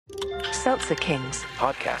Seltzer Kings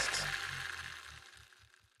podcasts.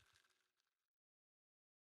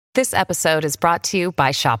 This episode is brought to you by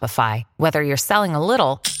Shopify. Whether you're selling a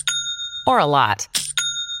little or a lot,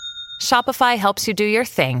 Shopify helps you do your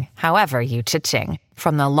thing, however you cha-ching.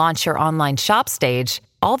 From the launch your online shop stage,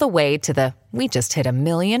 all the way to the we just hit 1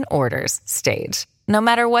 million orders stage. No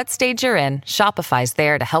matter what stage you're in, Shopify's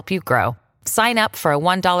there to help you grow. Sign up for a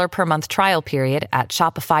 $1 per month trial period at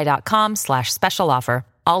shopify.com/special offer,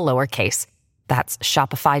 all lowercase. That's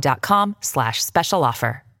shopify.com/special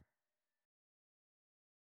offer.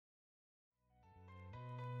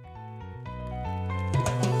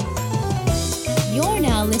 You're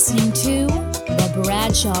now listening to The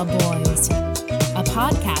Bradshaw Boys, a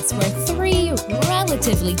podcast where three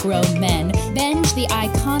relatively grown men binge the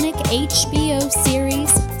iconic HBO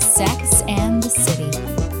series Sex and the City.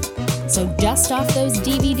 So dust off those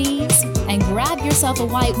DVDs and grab yourself a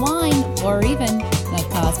white wine or even a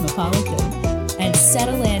Cosmopolitan and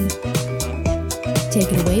settle in.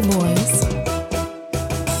 Take it away, boys.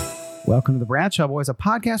 Welcome to the Bradshaw Boys, a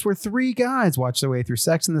podcast where three guys watch their way through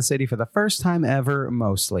Sex and the City for the first time ever,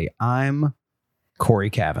 mostly. I'm Corey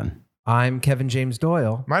Cavan. I'm Kevin James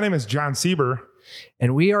Doyle. My name is John Sieber.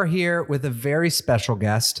 And we are here with a very special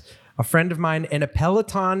guest, a friend of mine and a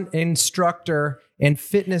Peloton instructor and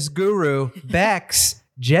fitness guru, Becs,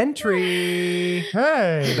 Gentry.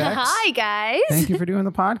 Hey. Becs. Hi, guys. Thank you for doing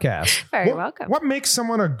the podcast. Very welcome. What makes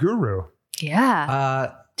someone a guru?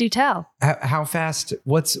 Yeah. Do tell. How fast?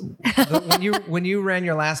 When you ran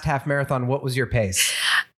your last half marathon? What was your pace?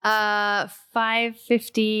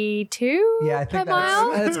 5:52. Yeah, I think per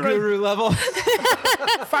mile. that's guru level.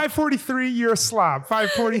 5:43, you're a slob.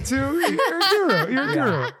 5:42, you're a guru. You're a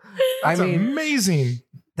guru. That's amazing.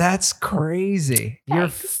 That's crazy.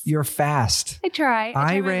 Thanks. You're fast. I try.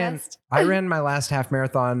 I my best. ran my last half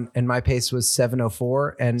marathon and my pace was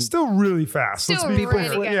 7:04 and Still really fast. Still Let's be really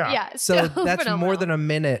clear. good. Yeah. Yeah. so still that's more phenomenal. than a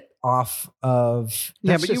minute off of.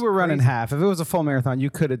 Yeah, that's but you just were running crazy. half. If it was a full marathon,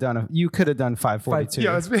 you could have done 5:42.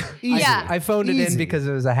 Yeah, let's be. Yeah. I phoned it in Easy. because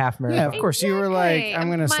it was a half marathon. Yeah, of course. You were like, Exactly. I'm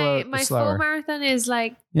going to slow My slower. full marathon is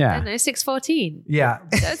like, I Yeah. don't know, 6:14. Yeah.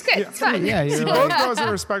 So it's good. It's fine. Yeah, you're See, right. both those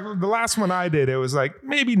are respectable. The last one I did, it was like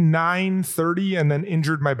maybe 9:30 and then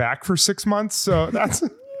injured my back for 6 months. So that's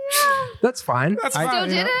That's fine. fine. Still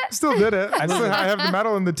did it? Still did it. I have the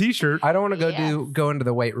medal and the t-shirt. I don't want to Yes. go into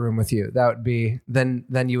the weight room with you. That would be then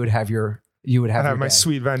you would have your I your have my day.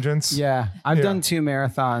 sweet vengeance. Yeah, I've Yeah. done 2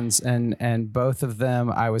 marathons, and both of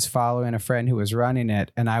them I was following a friend who was running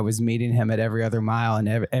it, and I was meeting him at every other mile, and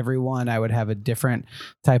every one I would have a different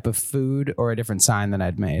type of food or a different sign that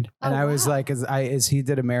I'd made. And Oh, I was wow. like, as he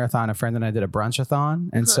did a marathon, a friend and I did a brunchathon,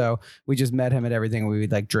 and so we just met him at everything. We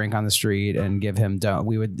would like drink on the street and give him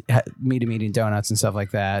we would meet him eating donuts and stuff like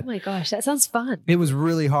that. Oh my gosh, that sounds fun. It was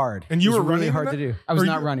really hard. And you It was were really running hard with to it? do. I was Or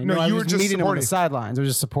not you- running. no, I you was were just meeting him on the supporting. sidelines. I was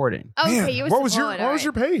just supporting. Okay, Man, you were what was your supporting, what was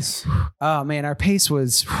your alright. pace? Oh man, our pace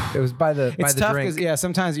was. It was by the It's tough drink. because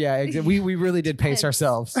sometimes we really did pace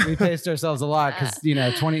ourselves. We paced ourselves a lot because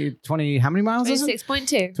 20 how many miles is it?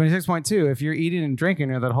 26.2. 26.2. If you're eating and drinking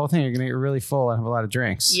that whole thing, you're gonna get really full and have a lot of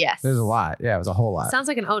drinks. Yes. There's a lot. Yeah, it was a whole lot. Sounds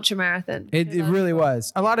like an ultra marathon. It really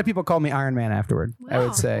was. A lot of people called me Iron Man afterward. I Wow,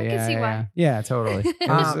 would say. I can see why. Yeah, totally.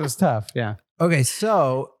 It was tough. Yeah. Okay,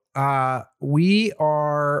 so we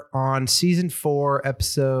are on season 4,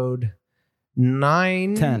 episode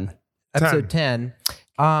 9. 10. Episode 10.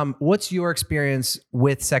 What's your experience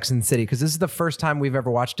with Sex and the City? Because this is the first time we've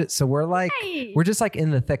ever watched it. So we're like, Hey. we're just like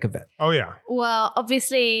in the thick of it. Oh yeah. Well,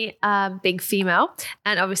 obviously, being female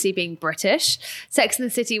and obviously being British, Sex and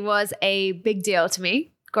the City was a big deal to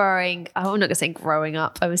me. I'm not going to say growing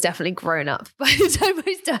up. I was definitely grown up by the time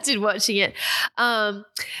I started watching it.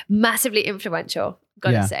 Massively influential,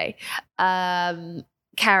 gotta Yeah. say.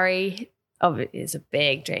 Carrie is a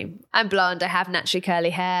big dream. I'm blonde. I have naturally curly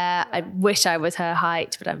hair. I wish I was her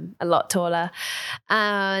height, but I'm a lot taller.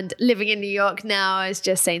 And living in New York now, I was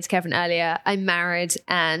just saying to Kevin earlier, I'm married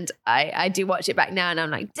and I do watch it back now and I'm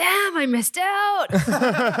like, damn, I missed out. I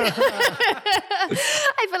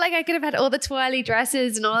feel like I could have had all the twirly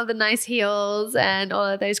dresses and all of the nice heels and all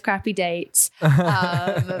of those crappy dates.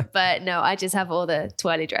 But no, I just have all the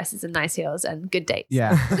twirly dresses and nice heels and good dates.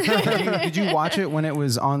 Yeah. Did you watch it when it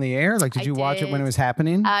was on the air? Like, did I you watch it when did. it was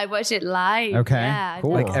happening? I watched it live. Okay, Yeah,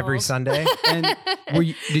 cool. Like every Sunday. And were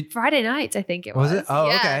you, Friday night, I think it was. Was it? Oh,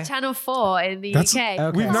 yeah, okay. Channel 4 in the That's- UK.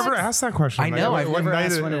 okay. We've never asked that question. I know, Like, I've what never night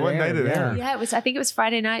asked it- when it what night aired, it yeah. aired. Yeah, I think it was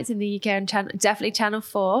Friday nights in the UK and definitely Channel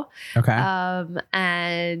 4. okay.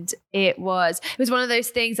 And it was one of those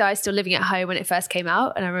things. I was still living at home when it first came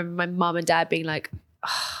out, and I remember my mom and dad being like,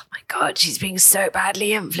 oh my God, she's being so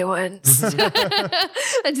badly influenced.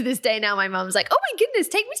 And to this day now, my mom's like, oh my goodness,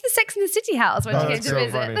 take me to the Sex and the City house when she came to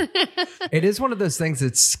visit. It is one of those things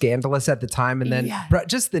that's scandalous at the time. And then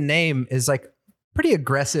just the name is like pretty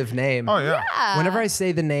aggressive name. Oh yeah. Whenever I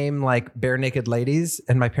say the name like Bare Naked Ladies,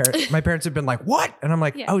 and my parents have been like, what? And I'm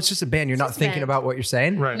like, oh, it's just a band. You're not thinking about what you're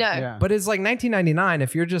saying. Right. No. Yeah. But it's like 1999.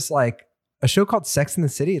 If you're just like a show called Sex and the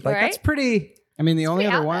City, like that's pretty. I mean, the only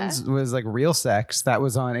pretty other out ones was like Real Sex that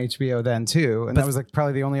was on HBO then too, and that was like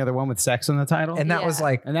probably the only other one with sex in the title. And that was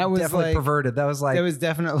like, and that was definitely like, perverted. That was like, it was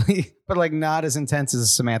definitely, but like not as intense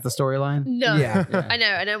as Samantha storyline. No. Yeah. I know.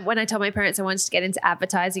 And when I told my parents I wanted to get into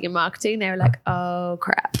advertising and marketing, they were like, oh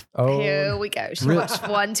crap. Oh. Here we go. She watched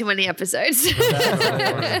one too many episodes.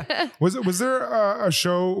 Was there a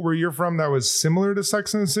show where you're from that was similar to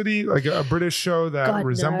Sex and the City, like a British show that God,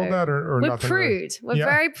 resembled no. that, or We're nothing? prude. Really? We're Yeah.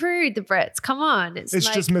 very prude, the Brits. Come on. It's It's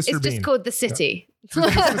like, just Mr. It's just Bean. called The City. No,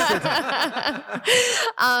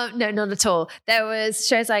 not at all. There was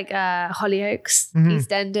shows like Hollyoaks,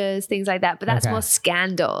 EastEnders, things like that. But that's more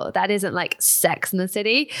scandal. That isn't like Sex in the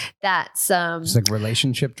City. That's It's like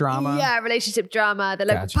relationship drama. yeah, relationship drama. The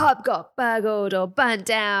local pub got burgled or burnt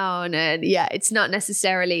down, and it's not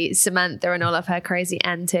necessarily Samantha and all of her crazy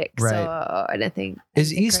antics or anything.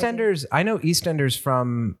 is EastEnders? I know EastEnders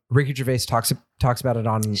from Ricky Gervais talks about it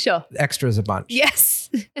on Extras a bunch. Yes.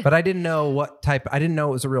 But I didn't know what type. I didn't know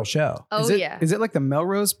it was a real show. Oh, yeah. Is it like the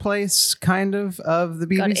Melrose Place kind of the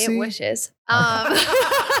BBC? God, it wishes.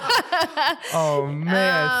 Oh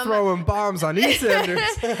man, throwing bombs on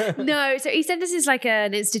EastEnders. No, so EastEnders is like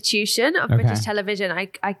an institution of British television. I'm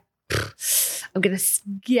gonna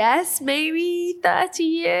guess maybe 30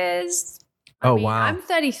 years. I mean, wow. I'm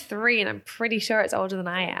 33 and I'm pretty sure it's older than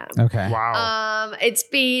I am. Okay. Wow. It's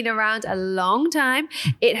been around a long time.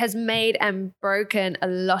 It has made and broken a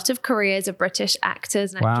lot of careers of British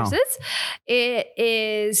actors and actresses. It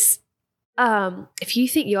is, if you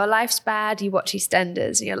think your life's bad, you watch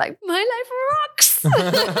EastEnders and you're like, my life rocks.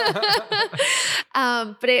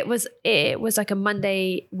 But it was like a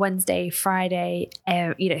Monday, Wednesday, Friday,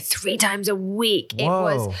 3 times a week.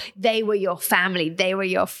 Whoa. They were your family. They were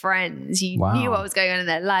your friends. You knew what was going on in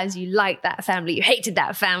their lives. You liked that family. You hated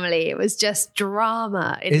that family. It was just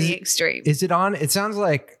drama in the extreme. Is it on? It sounds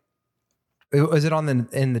like. Is it on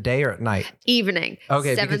in the day or at night? Evening.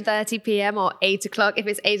 Okay. 7:30 p.m. or 8 o'clock. If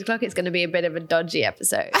it's 8 o'clock, it's going to be a bit of a dodgy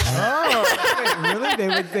episode. Oh, wait,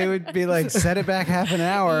 really? They would be like, set it back half an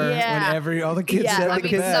hour when all the kids set I the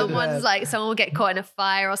mean, bed. someone will get caught in a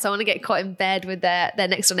fire or someone will get caught in bed with their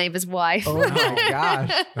next door neighbor's wife. Oh my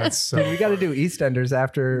gosh. That's so. Dude, we got to do EastEnders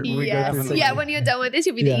after we go through. Yeah, when you're done with this,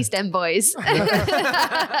 you'll be the East End boys.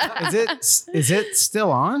 Is it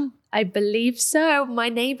still on? I believe so. My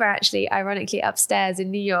neighbor, actually, ironically, upstairs in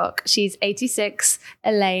New York, she's 86.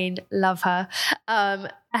 Elaine, love her.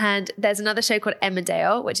 And there's another show called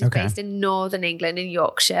Emmerdale, which is based in Northern England, in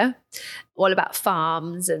Yorkshire, all about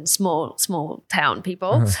farms and small town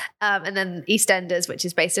people. And then EastEnders, which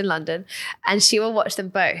is based in London. And she will watch them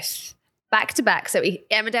both back to back. So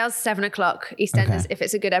Emmerdale's 7 o'clock. EastEnders, if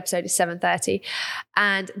it's a good episode, is 7:30.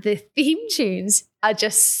 And the theme tunes are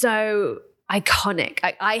just so iconic.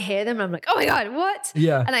 I hear them and I'm like, oh my God, what?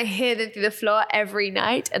 Yeah. And I hear them through the floor every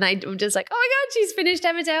night. And I'm just like, oh my God, she's finished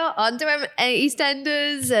Emmerdale, on to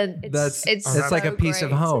EastEnders. And it's like a piece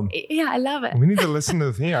of home. Yeah, I love it. We need to listen to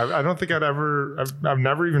the theme. I don't think I've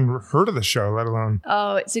never even heard of the show, let alone.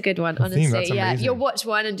 Oh, it's a good one, theme, honestly. that's Yeah, amazing. you'll watch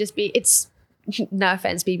one and just it's no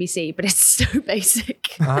offense, BBC, but it's so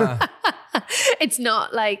basic. It's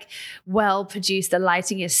not like well produced. The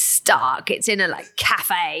lighting is stark. It's in a like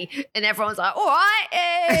cafe and everyone's like, all right,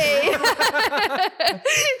 hey.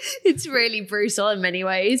 It's really brutal in many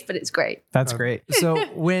ways, but it's great. That's great. So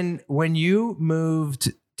when you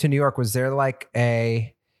moved to New York, was there like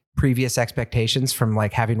a previous expectations from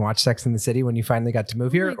like having watched Sex and the City when you finally got to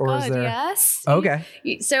move here? Oh my was God, there? yes. Okay.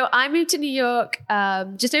 So I moved to New York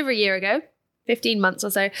just over a year ago, 15 months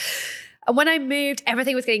or so. And when I moved,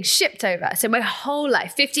 everything was getting shipped over. So my whole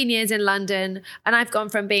life, 15 years in London, and I've gone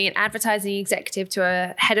from being an advertising executive to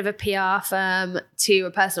a head of a PR firm to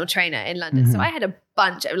a personal trainer in London. So I had a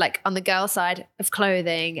bunch of like on the girl side of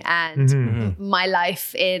clothing and my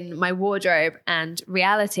life in my wardrobe and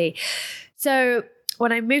reality. So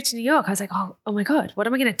when I moved to New York, I was like, oh my God, what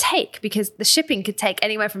am I going to take? Because the shipping could take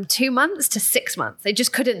anywhere from 2 months to 6 months. They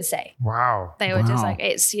just couldn't say. Wow. They were just like,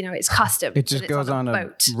 it's custom. It just goes on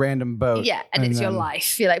a random boat. Yeah. And it's your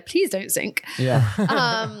life. You're like, please don't sink.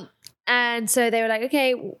 Yeah. And so they were like,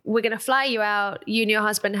 okay, we're going to fly you out. You and your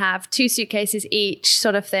husband have 2 suitcases each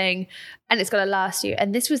sort of thing. And it's going to last you.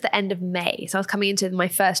 And this was the end of May. So I was coming into my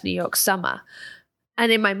first New York summer.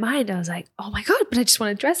 And in my mind, I was like, oh my God, but I just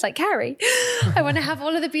want to dress like Carrie. I want to have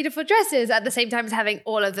all of the beautiful dresses at the same time as having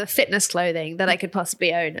all of the fitness clothing that I could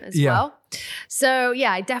possibly own as well. So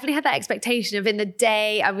yeah, I definitely had that expectation of in the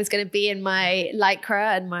day I was going to be in my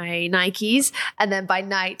Lycra and my Nikes. And then by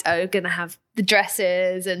night I was going to have the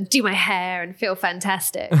dresses and do my hair and feel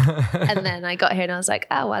fantastic. And then I got here and I was like,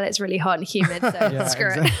 oh, well, it's really hot and humid. So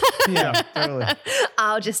screw it. Yeah, totally.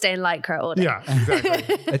 I'll just stay in Lycra all day. Yeah,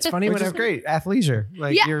 exactly. It's funny Which when is great. Athleisure.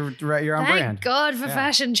 Like you're right. You're on Thank brand. God for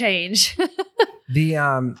fashion change.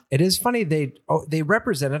 it is funny they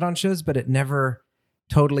represent it on shows, but it never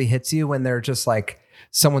totally hits you when they're just like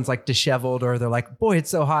someone's like disheveled or they're like, boy, it's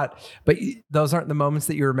so hot. But those aren't the moments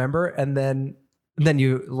that you remember. And then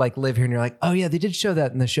you like live here and you're like, oh yeah, they did show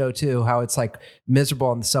that in the show too, how it's like miserable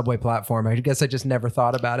on the subway platform. I guess I just never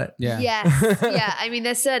thought about it. Yeah. Yes. Yeah. I mean,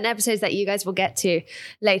 there's certain episodes that you guys will get to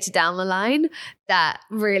later down the line that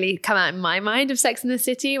really come out in my mind of Sex and the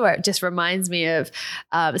City, where it just reminds me of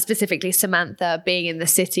specifically Samantha being in the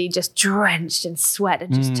city, just drenched in sweat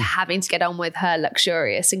and just having to get on with her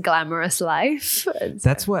luxurious and glamorous life. And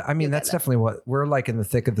That's what, I mean, that's definitely what we're like in the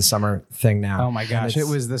thick of the summer thing now. Oh my gosh. It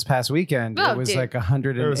was this past weekend. Oh, it was dude. like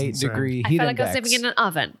 108 degree I heat felt like I was index. living in an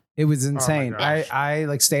oven. It was insane. gosh. I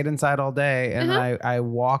like stayed inside all day and I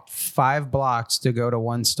walked 5 blocks to go to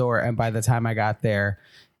one store. And by the time I got there,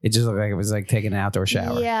 it just looked like it was like taking an outdoor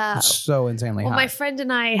shower. Yeah. It's so insanely Well, hot. my friend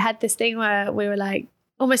and I had this thing where we were like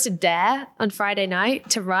almost a dare on Friday night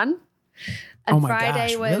to run. And Oh my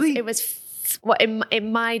Friday gosh, was, really? it was, what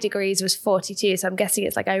in my degrees was 42. So I'm guessing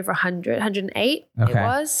it's like over 100, 108 it Okay.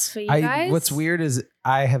 was for you guys. What's weird is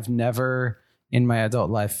I have never in my adult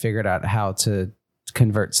life figured out how to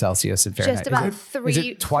convert Celsius and Fahrenheit. Just about is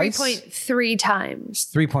it twice? 3.3 times.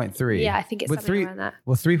 3.3. Yeah, I think it's With something around that.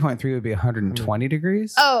 Well, 3.3 would be 120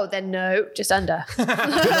 degrees. Oh, then no, just under. Could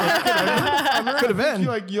have been.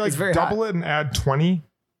 You It's very double hot. it and add 20.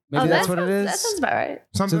 Maybe that's what it is. That sounds about right.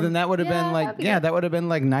 Something. So then that would have Yeah, been like, that'd be yeah, good. that would have been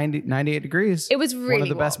like 98 degrees. It was really one of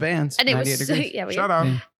the best warm. bands. And it 98 was degrees. yeah, we Shut up.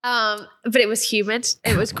 but it was humid.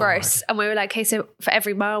 It was gross. And we were like, okay, so for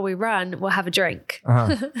every mile we run, we'll have a drink.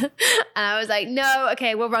 And I was like, no,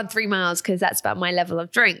 okay, we'll run 3 miles because that's about my level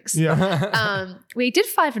of drinks. Yeah. We did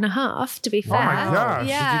 5.5 to be fair. my gosh.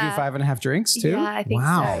 Yeah. Did you do 5.5 drinks too? Yeah, I think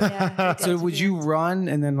Wow. so. Yeah, So would you run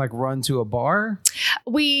and then like run to a bar?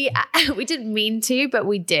 We didn't mean to, but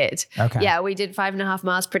we did. Okay. Yeah, we did 5.5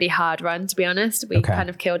 miles, pretty hard run, to be honest. We Okay. kind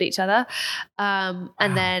of killed each other.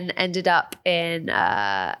 And then ended up in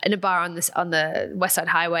a bar on the West Side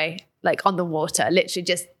Highway, like on the water, literally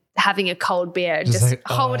just having a cold beer and just like,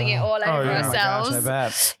 holding it all over yeah. Oh my ourselves. Gosh, I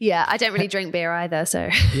bet. Yeah, I don't really drink beer either, so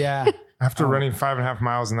Yeah. After running 5.5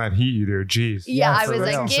 miles in that heat, you do. Jeez. yeah, I for was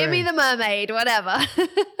real. like, give me the mermaid, whatever.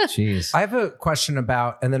 Jeez. I have a question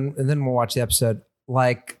about, and then we'll watch the episode.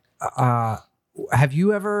 Like, have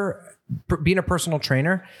you ever been a personal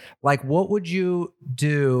trainer? Like, what would you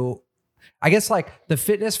do? I guess like the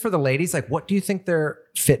fitness for the ladies. Like, what do you think their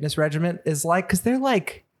fitness regimen is like? Because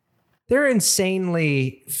they're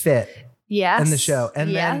insanely fit Yes. in the show.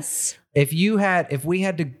 And yes. then if we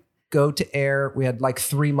had to go to air, we had like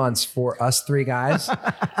 3 months for us 3 guys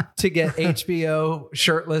to get HBO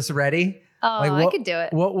shirtless ready. Oh, Like, I could do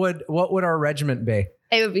it. What would our regiment be?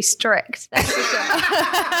 It would be strict. That's for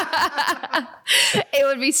sure. It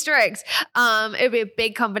would be strict. It would be a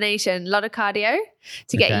big combination. A lot of cardio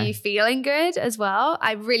to get Okay. you feeling good as well.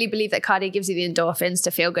 I really believe that cardio gives you the endorphins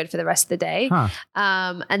to feel good for the rest of the day. Huh.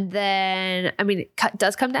 And then, I mean, it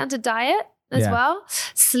does come down to diet as Yeah. well.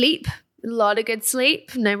 Sleep. A lot of good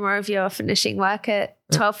sleep. No more of your finishing work at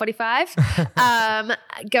 12:45.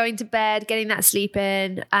 Going to bed, getting that sleep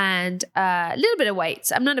in, and a little bit of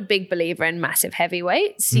weights. I'm not a big believer in massive heavy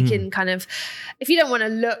weights. You can kind of, if you don't want to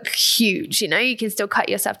look huge, you can still cut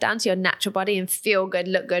yourself down to your natural body and feel good,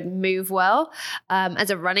 look good, move well. As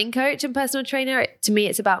a running coach and personal trainer, to me,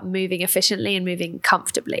 it's about moving efficiently and moving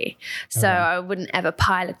comfortably. So I wouldn't ever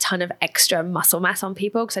pile a ton of extra muscle mass on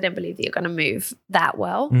people because I don't believe that you're going to move that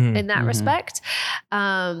well in that respect.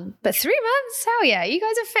 But 3 months, hell yeah, you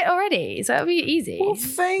guys are fit already, so it'll be easy. Well,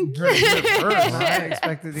 thank you. I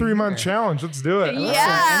expected 3-month challenge. Let's do it.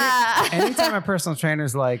 Yeah. Anytime a personal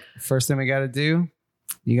trainer's like, first thing we got to do,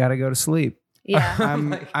 you got to go to sleep. Yeah.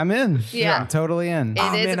 I'm in. Yeah. I'm totally in.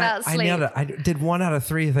 It is about I sleep. nailed it. I did 1 out of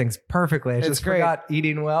 3 things perfectly. I It's just great. forgot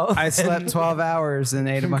eating well. I slept 12 hours and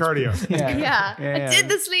ate a bunch Cardio. of yeah. Yeah. I did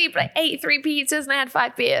the sleep. I ate 3 pizzas and I had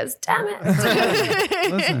 5 beers. Damn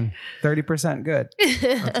it. Listen, 30% good.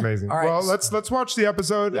 That's amazing. All right. Well, let's watch the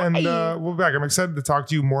episode and we'll be back. I'm excited to talk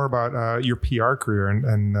to you more about your PR career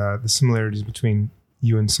and the similarities between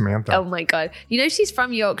you and Samantha. Oh my God. You know, she's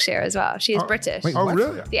from Yorkshire as well. She is British. wait, Oh, what?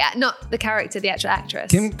 really? Not the character, the actual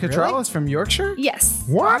actress. Kim Cattrall is from Yorkshire? Yes.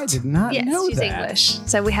 What? I did not Yes, know she's that. English.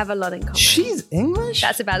 So we have a lot in common. She's English?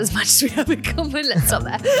 That's about as much as we have in common. Let's stop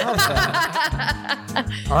there.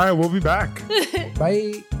 All right, we'll be back.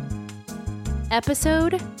 Bye.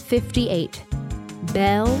 Episode 58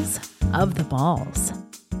 Bells of the Balls.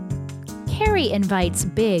 Carrie invites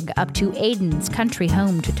Big up to Aiden's country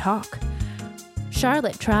home to talk.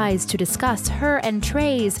 Charlotte tries to discuss her and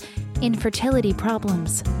Trey's infertility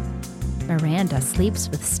problems. Miranda sleeps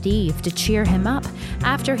with Steve to cheer him up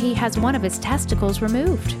after he has one of his testicles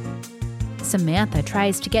removed. Samantha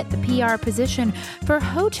tries to get the PR position for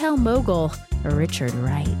hotel mogul Richard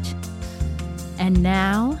Wright. And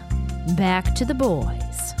now, back to the boys.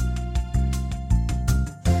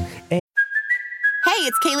 Hey,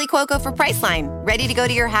 it's Kaylee Cuoco for Priceline. Ready to go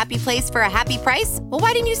to your happy place for a happy price? Well,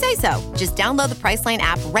 why didn't you say so? Just download the Priceline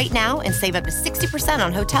app right now and save up to 60%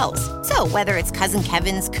 on hotels. So whether it's Cousin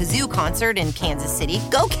Kevin's Kazoo Concert in Kansas City,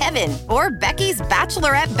 go Kevin, or Becky's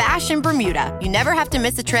Bachelorette Bash in Bermuda, you never have to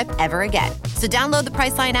miss a trip ever again. So download the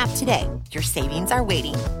Priceline app today. Your savings are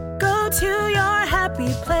waiting. Go to your happy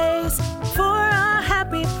place for a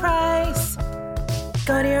happy price.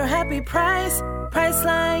 Go to your happy price,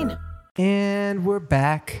 Priceline. And we're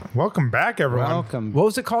back. Welcome back, everyone. Welcome. What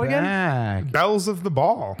was it called again? back. Bells of the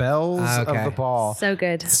Ball. Bells Okay. of the Ball. So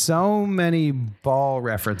good. So many ball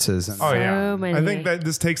references. In Oh there. yeah, many. I think that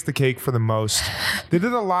this takes the cake for the most. They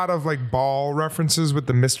did a lot of like ball references with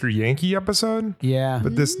the Mr. Yankee episode, Yeah.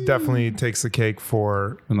 but this definitely takes the cake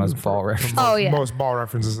for The most ball references. Oh, yeah. most ball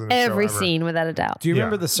references in the Every show ever. scene, without a doubt. Do you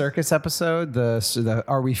remember Yeah. the circus episode? The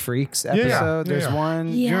Are We Freaks episode? Yeah. There's Yeah.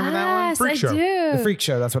 one. Do you remember that one? Yes, Freak I show. do. The Freak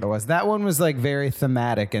Show, that's what it was. That one was like very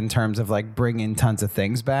thematic in terms of like bringing tons of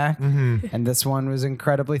things back. And this one was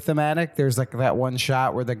incredibly thematic. There's like that one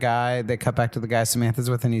shot where they cut back to the guy Samantha's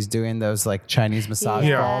with and he's doing those like Chinese massage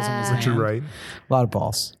Yeah, balls in his Richard hand. Wright. A lot of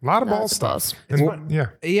balls. A lot of ball Lots of stuff. balls. And, yeah.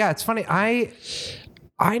 Yeah, it's funny. I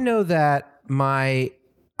know that I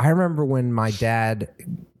remember when my dad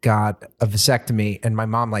got a vasectomy and my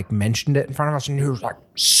mom like mentioned it in front of us and he was like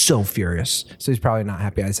so furious. So he's probably not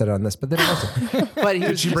happy I said it on this, but then it wasn't. But he Did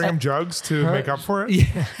was she bring him jugs to make up for it?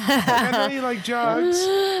 Yeah. I know you like jugs.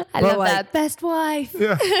 I But love like- that. Best wife.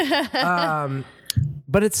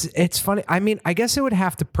 But it's funny. I mean, I guess it would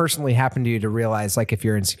have to personally happen to you to realize like if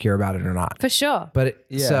you're insecure about it or not. For sure. But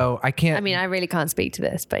so I can't. I mean, I really can't speak to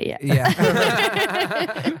this, but yeah.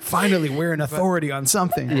 yeah. Finally, we're an authority on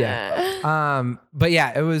something. Yeah. But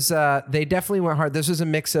yeah, it was, they definitely went hard. This was a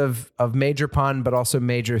mix of major pun, but also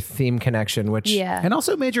major theme connection, which Yeah. And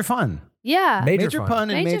also major fun. Yeah. Major Major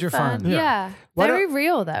pun and major fun. Yeah. What Very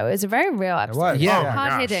real, though. It was a very real episode. was. Yeah. Oh my Hard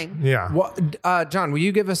gosh. hitting. Yeah. well, John, will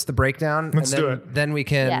you give us the breakdown? Let's and do then, it. Then we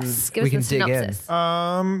can, Yes. Give we us can the dig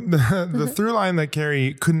synopsis. The through line that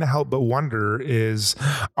Carrie couldn't help but wonder is,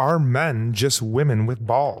 are men just women with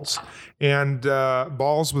balls? And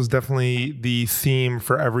balls was definitely the theme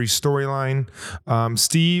for every storyline.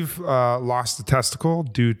 Steve lost a testicle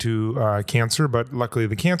due to cancer, but luckily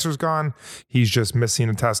the cancer's gone. He's just missing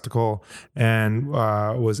a testicle and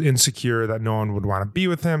was insecure that no one would want to be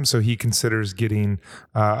with him. So he considers getting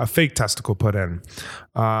a fake testicle put in.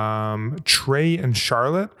 Trey and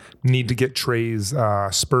Charlotte need to get Trey's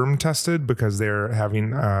sperm tested because they're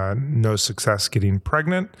having no success getting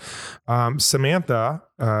pregnant. Samantha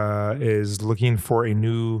is looking for a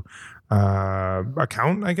new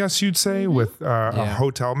account, I guess you'd say, with a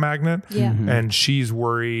hotel magnet. Yeah. And she's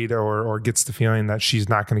worried or gets the feeling that she's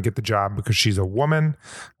not going to get the job because she's a woman.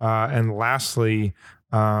 And lastly,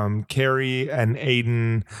 Carrie and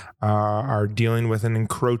Aiden are dealing with an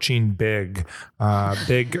encroaching Big.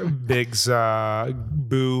 Big's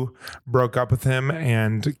boo broke up with him,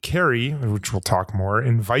 and Carrie, which we'll talk more,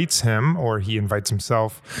 invites him, or he invites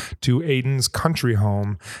himself, to Aiden's country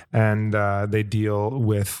home, and they deal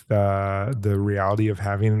with the reality of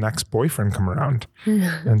having an ex-boyfriend come around.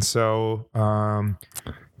 And so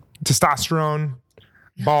testosterone,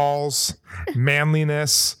 balls,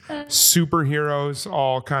 manliness, superheroes,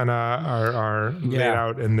 all kind of are laid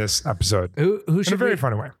out in this episode Who in a should very we,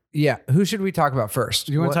 funny way. Yeah. Who should we talk about first?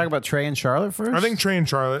 Do you want to talk about Trey and Charlotte first? I think Trey and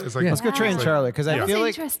Charlotte is like, Let's go Trey and Charlotte because I That feel was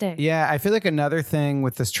like interesting. Yeah, I feel like another thing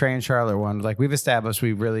with this Trey and Charlotte one, like we've established,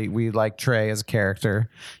 we like Trey as a character.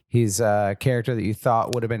 He's a character that you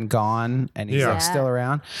thought would have been gone, and he's Yeah. like still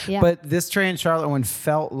around. Yeah. But this Trey and Charlotte one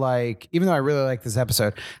felt like, even though I really like this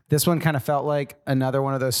episode, this one kind of felt like another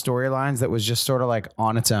one of those storylines that was just sort of like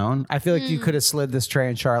on its own. I feel like you could have slid this Trey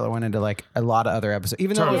and Charlotte one into like a lot of other episodes,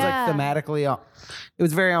 even though it was Yeah. like thematically, it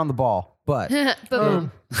was very on the ball, but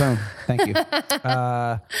Boom. boom. Thank you.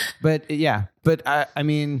 But I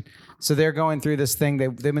mean, so they're going through this thing.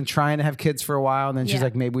 They've been trying to have kids for a while, and then she's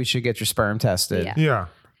like, maybe we should get your sperm tested. Yeah. Yeah.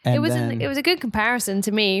 And It was a good comparison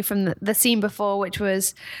to me from the scene before, which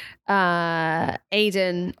was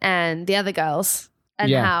Aiden and the other girls,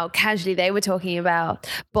 and how casually they were talking about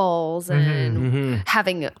balls and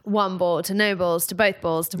having one ball to no balls to both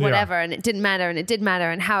balls to whatever, and it didn't matter and it did matter,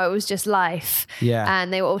 and how it was just life. Yeah.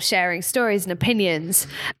 And they were all sharing stories and opinions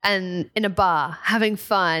and in a bar having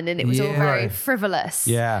fun, and it was all very frivolous.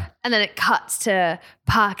 Yeah. And then it cuts to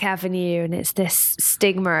Park Avenue, and it's this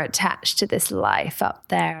stigma attached to this life up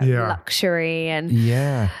there, luxury and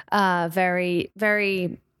very,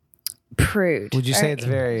 very prude. Would you say it's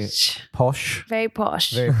very posh? Very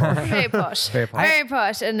posh. Very posh. Very posh. Very posh. Very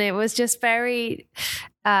posh. And it was just very,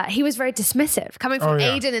 he was very dismissive. Coming from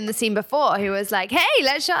Aiden in the scene before, who was like, hey,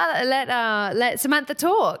 let Samantha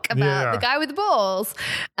talk about the guy with the balls.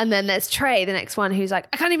 And then there's Trey, the next one, who's like,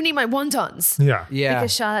 I can't even eat my wontons. Yeah. Yeah.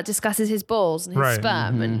 Because Charlotte discusses his balls and his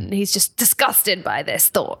sperm, and he's just disgusted by this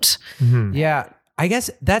thought. Yeah. I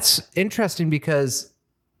guess that's interesting because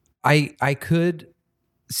I could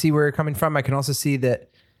see where you're coming from. I can also see that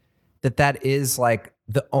is like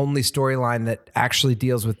the only storyline that actually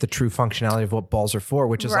deals with the true functionality of what balls are for,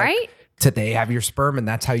 which is like they have your sperm and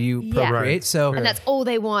that's how you procreate. So, and that's all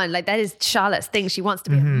they want. Like that is Charlotte's thing. She wants to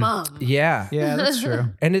be a mom. Yeah. Yeah, that's true.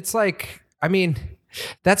 And it's like, I mean,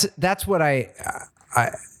 that's what I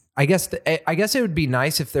guess it would be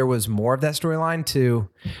nice if there was more of that storyline to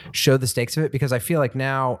show the stakes of it, because I feel like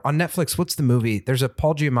now on Netflix, what's the movie? There's a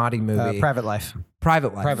Paul Giamatti movie, Private Life.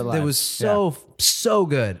 Private Life. It was so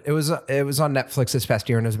good. It was on Netflix this past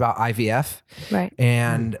year, and it was about IVF. Right.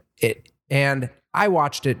 And I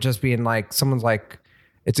watched it just being like, someone's like,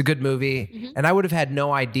 it's a good movie, and I would have had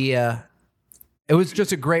no idea. It was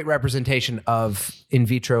just a great representation of in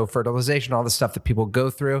vitro fertilization, all the stuff that people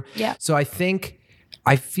go through. Yeah. So I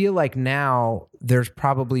feel like now there's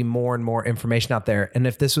probably more and more information out there. And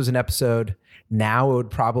if this was an episode now, it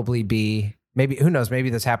would probably be, maybe, who knows, maybe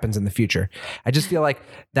this happens in the future. I just feel like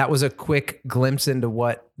that was a quick glimpse into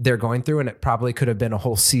what they're going through. And it probably could have been a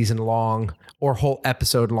whole season long or whole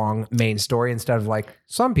episode long main story, instead of like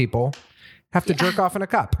some people have to jerk off in a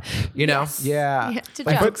cup, you know? Yeah.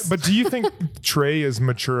 But do you think Trey is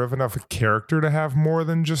mature enough a character to have more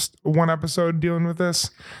than just one episode dealing with this?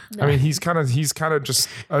 No. I mean, he's kind of just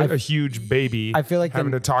a huge baby. I feel like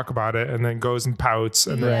having to talk about it, and then goes and pouts,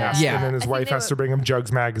 and then his wife has to bring him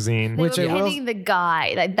Jugs magazine. Which were pinning the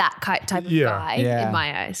guy, like that type of guy in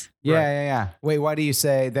my eyes. Yeah. Wait, why do you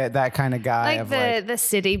say that kind of guy? Like the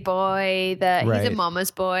city boy, he's a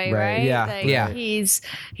mama's boy, right? Yeah. Like, he's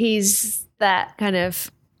that kind of,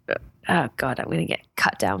 oh God, I'm going to get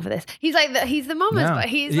cut down for this. He's the mama's boy.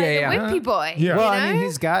 He's the wimpy boy. Yeah. Well, you know? I mean,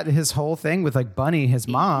 he's got his whole thing with like Bunny, his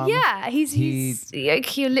mom. Yeah. He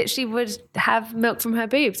literally would have milk from her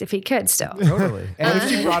boobs if he could still. Totally.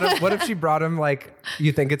 What if she brought him like,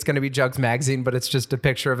 you think it's going to be Jugs magazine, but it's just a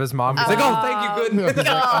picture of his mom. He's like, oh, thank you, good. Do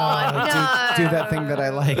that thing that I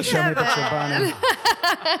like. Show me a picture of Bunny.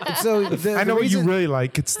 So I know what you really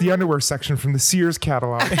like. It's the underwear section from the Sears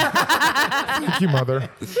catalog. Thank you, mother.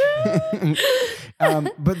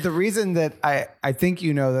 But the reason that I think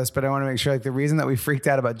you know this, but I want to make sure, like, the reason that we freaked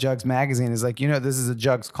out about Jugs magazine is like, this is a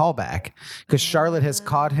Jugs callback, because Charlotte has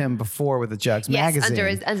caught him before with a Jugs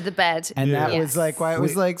magazine under the bed, and that was like why it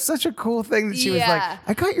was like such a cool thing that she was like,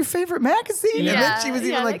 I got your favorite magazine, and then she was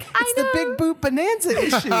even like it's the Big Boot Bonanza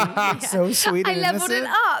issue. So sweet. I and leveled it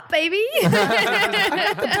up, baby. I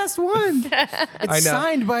got the best one. It's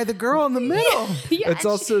signed by the girl in the middle. It's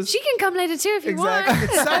also, she can come later too if you want.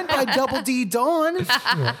 It's signed by Double D Dawn.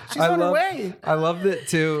 She's on her way. I loved it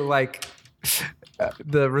too. Like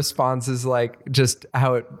the response is like just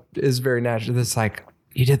how it is very natural. It's like,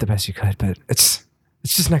 you did the best you could, but it's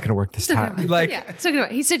just not going to work this time. Like, it's not gonna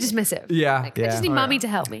work. He's so dismissive. Yeah, I just need mommy to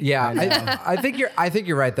help me. Yeah, I think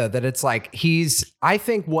you're right though, that it's like I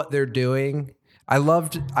think what they're doing. I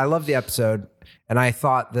loved the episode, and I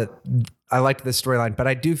thought that I liked this storyline, but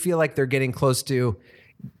I do feel like they're getting close to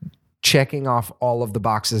checking off all of the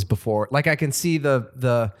boxes before. Like, I can see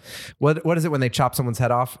the what is it when they chop someone's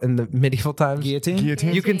head off in the medieval times? Guillotine.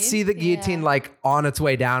 You can see the guillotine like on its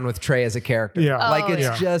way down with Trey as a character. Yeah. Like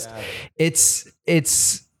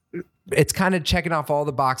it's kind of checking off all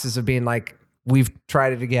the boxes of being like, we've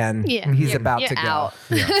tried it again. Yeah. He's about to go. Out.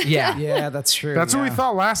 Yeah, that's true. That's what we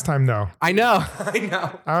thought last time, though. I know. I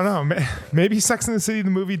don't know. Maybe Sex and the City, the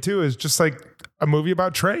movie too, is just like a movie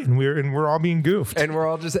about Trey, and we're all being goofed. And we're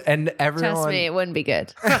all just, and everyone. Trust me, it wouldn't be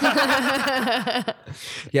good.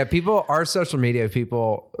 Yeah, people, our social media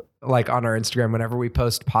people, like on our Instagram, whenever we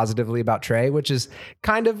post positively about Trey, which is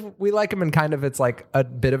kind of, we like him and kind of, it's like a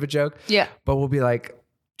bit of a joke. Yeah. But we'll be like,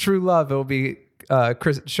 true love, it'll be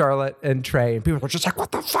Charlotte and Trey, and people are just like,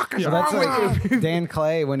 what the fuck is wrong with you? Dan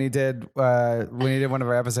Clay, when he did one of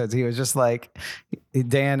our episodes, he was just like,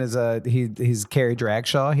 Dan is he's Carrie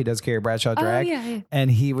Bradshaw. He does Carrie Bradshaw drag. Yeah.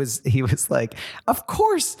 And he was like, of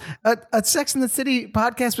course, a Sex and the City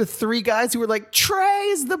podcast with 3 guys who were like, Trey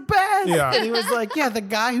is the best. Yeah. And he was like, yeah, the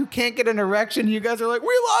guy who can't get an erection. You guys are like,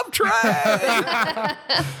 we love Trey.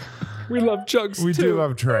 We love Chugs We too. do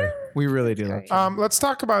love Trey. We really do love Trey. Let's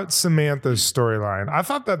talk about Samantha's storyline. I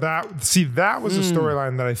thought that was a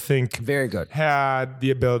storyline that I think Very good. had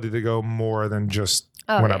the ability to go more than just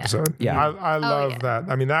one episode. Yeah. I love that.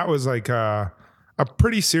 I mean, that was like a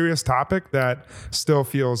pretty serious topic that still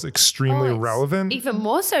feels extremely relevant. Even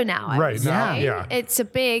more so now. I Right would now, say. yeah. It's a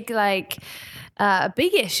big a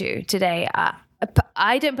big issue today.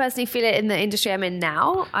 I don't personally feel it in the industry I'm in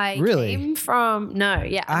now. I Really? came from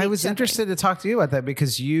I was interested to talk to you about that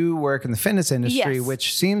because you work in the fitness industry, Yes.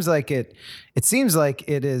 which seems like it seems like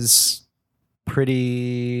it is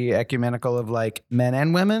pretty ecumenical of like men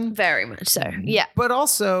and women. Very much so. Yeah. But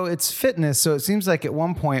also it's fitness. So it seems like at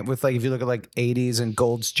one point with like, if you look at like 80s and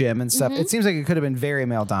Gold's Gym and stuff, it seems like it could have been very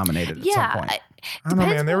male dominated at some point. I don't know,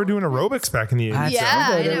 man. They were doing aerobics back in the 80s. Yeah,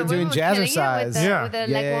 They I know, were doing women killing it jazzercise. with the, Yeah. with the Yeah,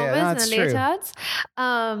 leg yeah, warmers no, and it's the true.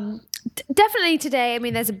 leotards. Definitely today, I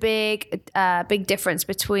mean, there's a big difference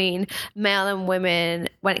between male and women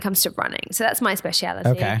when it comes to running. So that's my speciality.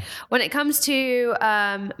 Okay. When it comes to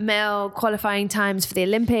male qualifying times for the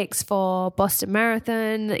Olympics, for Boston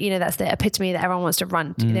Marathon, that's the epitome that everyone wants to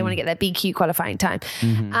run to. They want to get their BQ qualifying time.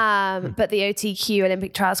 But the OTQ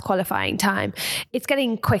Olympic Trials qualifying time, it's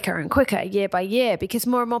getting quicker and quicker year by year because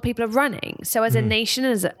more and more people are running. So as a nation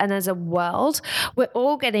and as a world, we're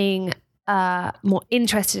all getting more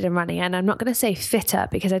interested in running, and I'm not going to say fitter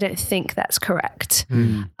because I don't think that's correct.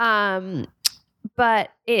 But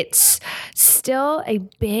it's still a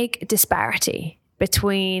big disparity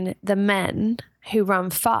between the men who run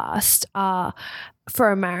fast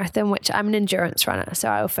for a marathon, which I'm an endurance runner, so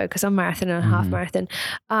I will focus on marathon and half marathon.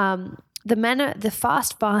 The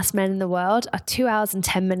fast men in the world are 2 hours and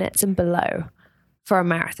 10 minutes and below for a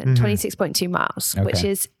marathon, 26.2 miles, which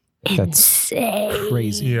is insane.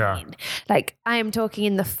 Crazy. Yeah. Like I am talking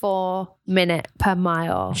in the 4 minute per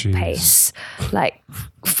mile pace, like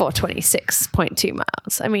 426.2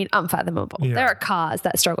 miles. I mean, unfathomable. Yeah. There are cars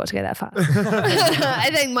that struggle to go that fast.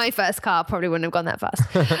 I think my first car probably wouldn't have gone that fast.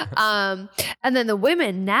 And then the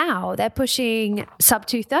women now, they're pushing sub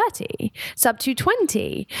 230, sub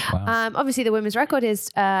 220. Wow. Obviously the women's record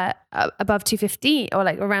is above 215 or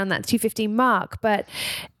like around that 215 mark, but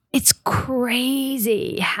it's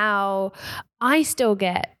crazy how I still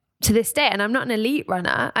get to this day, and I'm not an elite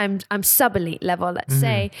runner, I'm sub-elite level, let's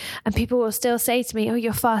say, and people will still say to me, oh,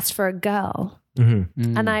 you're fast for a girl.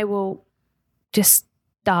 And I will just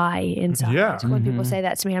die inside when people say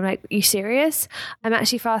that to me. I'm like, are you serious? I'm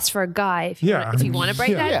actually fast for a guy. If you want to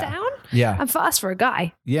break that down, I'm fast for a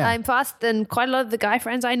guy. I'm fast than quite a lot of the guy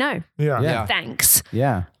friends I know. Thanks.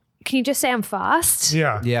 Can you just say I'm fast?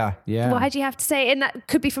 Yeah. Why do you have to say it? And that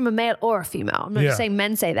could be from a male or a female. I'm not just saying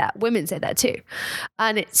men say that. Women say that too.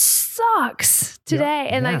 And it sucks today.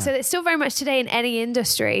 And so it's still very much today in any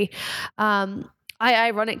industry. I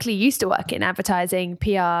ironically used to work in advertising,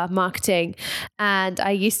 PR, marketing, and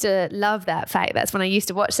I used to love that fact. That's when I used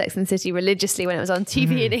to watch Sex and the City religiously when it was on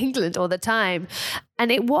TV in England all the time.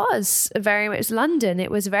 And it was very much London.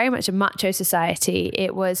 It was very much a macho society.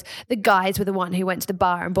 It was the guys were the one who went to the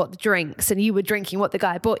bar and bought the drinks, and you were drinking what the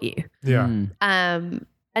guy bought you. And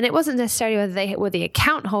it wasn't necessarily whether they were the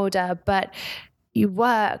account holder, but you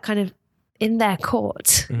were kind of in their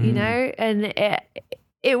court, and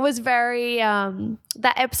it was very,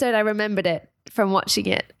 that episode, I remembered it from watching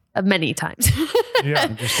it many times.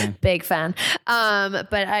 Interesting. Big fan.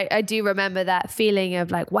 But I do remember that feeling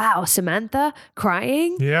of like, wow, Samantha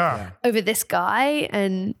crying over this guy.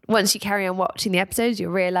 And once you carry on watching the episodes, you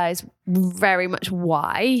realize very much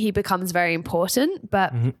why he becomes very important.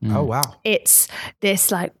 But Oh, wow. it's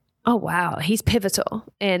this like, oh wow, he's pivotal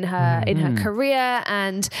in her career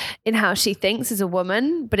and in how she thinks as a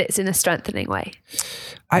woman, but it's in a strengthening way.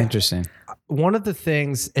 Interesting. One of the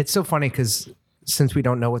things, it's so funny because since we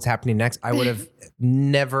don't know what's happening next, I would have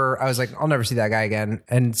I was like, I'll never see that guy again.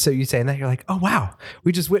 And so you saying that, you're like, oh wow,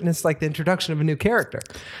 we just witnessed like the introduction of a new character.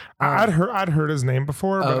 I'd heard his name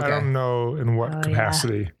before, but I don't know in what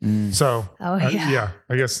capacity. So I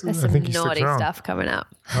guess There's I some think he naughty sticks around. stuff coming up.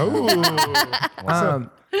 Oh,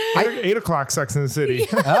 8 o'clock Sex in the City.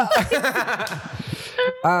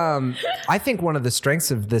 I think one of the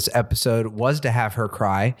strengths of this episode was to have her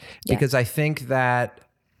cry, because I think that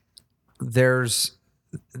there's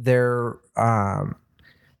a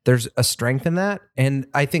strength in that. And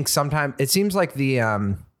I think sometimes it seems like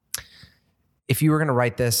if you were going to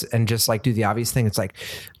write this and just like do the obvious thing, it's like,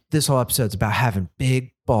 this whole episode's about having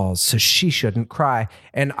big balls, so she shouldn't cry.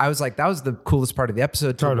 And I was like, that was the coolest part of the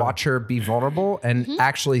episode, to watch her be vulnerable and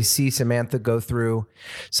actually see Samantha go through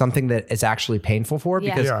something that is actually painful for her,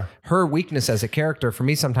 because her weakness as a character for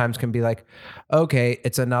me sometimes can be like, okay,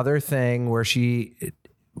 it's another thing where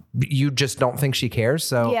you just don't think she cares.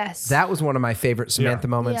 So that was one of my favorite Samantha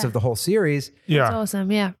moments of the whole series. Yeah. That's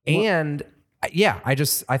awesome. Yeah. And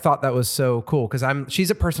I thought that was so cool, because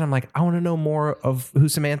she's a person I'm like, I want to know more of who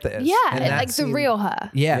Samantha is. Yeah, and like the real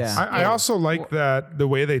her. Yes. I also like that the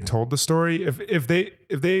way they told the story. If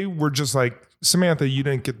they were just like, Samantha, you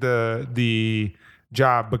didn't get the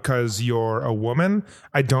job because you're a woman,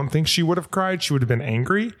 I don't think she would have cried. She would have been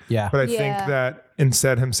angry. Yeah. But I think that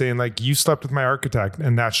instead him saying like, you slept with my architect,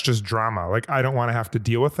 and that's just drama. Like, I don't want to have to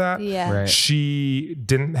deal with that. Yeah. Right. She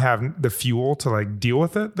didn't have the fuel to like deal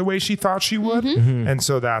with it the way she thought she would. And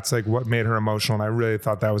so that's like what made her emotional. And I really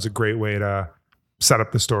thought that was a great way to set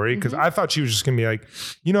up the story. Cause I thought she was just gonna be like,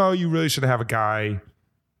 you really should have a guy,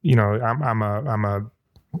 I'm a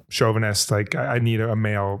chauvinist. Like I need a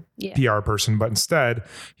male PR person. But instead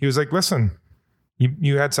he was like, listen,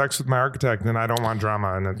 you had sex with my architect, and I don't want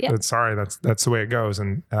drama. And it's sorry, that's the way it goes.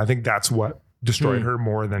 And I think that's what destroyed her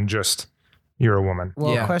more than just, you're a woman.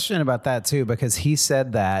 Well, question about that too, because he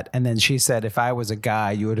said that, and then she said, if I was a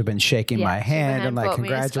guy, you would have been shaking my hand and like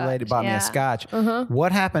congratulated, bought me a scotch.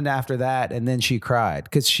 What happened after that? And then she cried,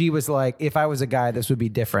 because she was like, if I was a guy, this would be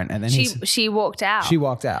different. And then she walked out. She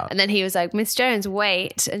walked out. And then he was like, Miss Jones,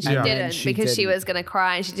 wait. And she didn't, because she was going to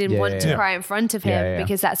cry, and she didn't want to cry in front of him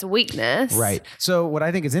because that's a weakness. Right. So what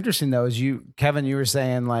I think is interesting though is Kevin, you were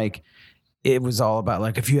saying like, it was all about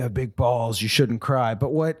like, if you have big balls, you shouldn't cry. But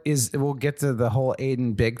we'll get to the whole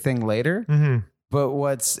Aiden big thing later. But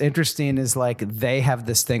what's interesting is like, they have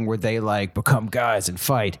this thing where they like become guys and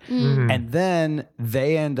fight. And then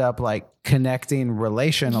they end up like connecting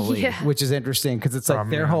relationally, which is interesting, because it's like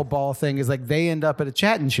their whole ball thing is like, they end up at a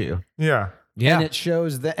chat and chew. Yeah. And it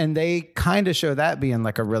shows that, and they kind of show that being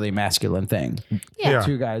like a really masculine thing.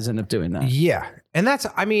 Two guys end up doing that. Yeah. And that's,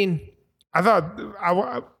 I mean, I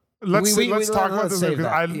thought let's talk about this. Do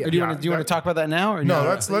you want to talk about that now? Or no,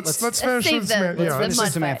 let's finish save the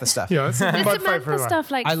Samantha stuff. Yeah, let's the Samantha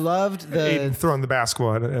stuff. Like, I loved the Aiden throwing the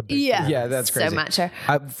basketball at yeah, that's crazy. So macho.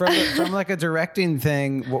 From like a directing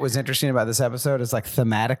thing, what was interesting about this episode is like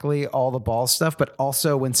thematically all the ball stuff, but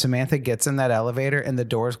also when Samantha gets in that elevator and the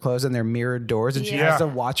doors close and they're mirrored doors, and she has to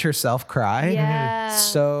watch herself cry. Yeah.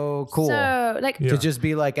 So cool. So like to just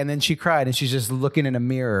be like, and then she cried and she's just looking in a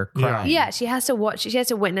mirror crying. Yeah, she has to watch. She has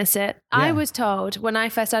to witness it. I was told when I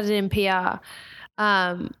first started in PR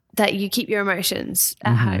that you keep your emotions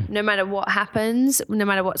at home. No matter what happens, no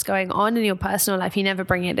matter what's going on in your personal life, you never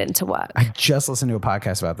bring it into work. I just listened to a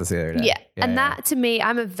podcast about this the other day. Yeah. And that to me,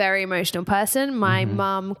 I'm a very emotional person. My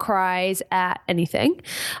mum cries at anything,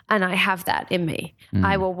 and I have that in me.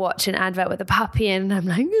 I will watch an advert with a puppy and I'm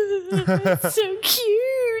like, it's so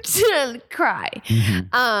cute, and cry.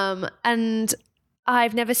 And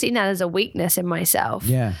I've never seen that as a weakness in myself.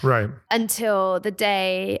 Yeah. Right. Until the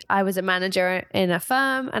day I was a manager in a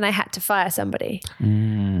firm and I had to fire somebody.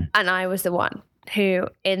 And I was the one who,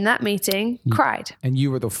 in that meeting, cried. And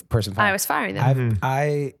you were the person fired. I was firing them.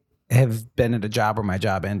 I have been at a job where my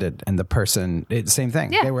job ended, and the person, same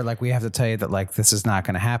thing. They were like, we have to tell you that like this is not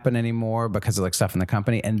going to happen anymore because of like stuff in the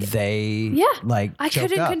company, and they like I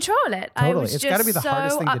couldn't control it. Totally. I was it's just gotta be the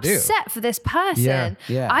hardest thing to do. upset for this person.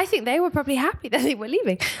 Yeah. I think they were probably happy that they were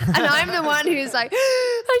leaving, and I'm the one who's like,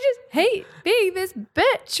 I just hate being this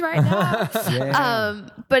bitch right now.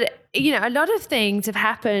 But a lot of things have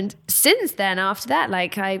happened since then. After that,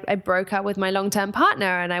 like I broke up with my long-term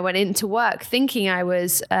partner, and I went into work thinking I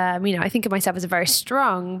was, I think of myself as a very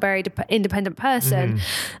strong, very independent person.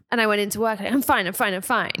 And I went into work like, I'm fine.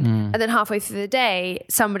 And then halfway through the day,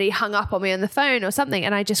 somebody hung up on me on the phone or something,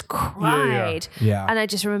 and I just cried. And I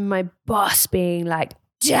just remember my boss being like,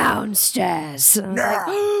 downstairs. And I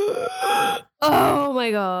was like, oh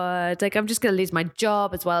my God. Like, I'm just going to lose my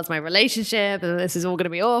job as well as my relationship. And this is all going to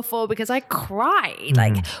be awful because I cried.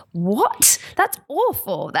 Like, what? That's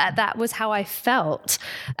awful. That was how I felt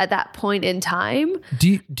at that point in time.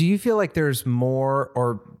 Do you feel like there's more,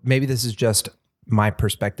 or maybe this is just my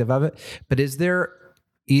perspective of it, but is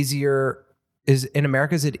in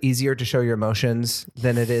America, is it easier to show your emotions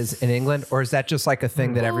than it is in England? Or is that just like a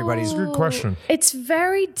thing that everybody's... Good question. It's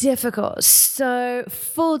very difficult. So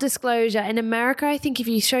full disclosure, in America, I think if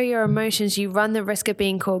you show your emotions, you run the risk of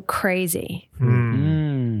being called crazy.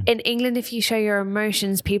 In England, if you show your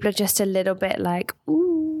emotions, people are just a little bit like,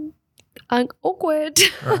 ooh, awkward.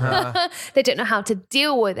 They don't know how to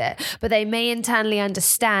deal with it, but they may internally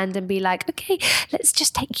understand and be like, okay, let's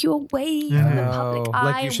just take you away from the public eye.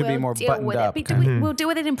 Like you should be more buttoned up. We'll deal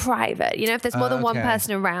with it in private, if there's more than one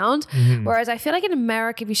person around. Whereas I feel like in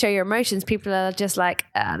America, if you show your emotions, people are just like,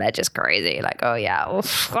 they're just crazy. Like, oh yeah,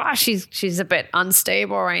 gosh, she's a bit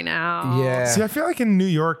unstable right now. Yeah. See, I feel like in New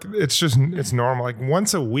York, it's normal. Like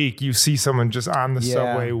once a week, you see someone just on the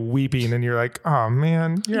subway weeping, and you're like, oh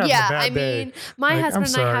man, you're having a bad day. My husband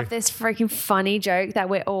and I have this freaking funny joke that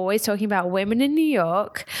we're always talking about women in New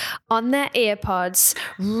York on their earpods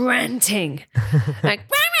ranting. Like,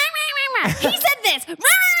 he said this.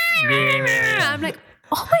 I'm like,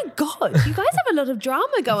 oh my God, you guys have a lot of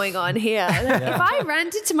drama going on here. Like, if I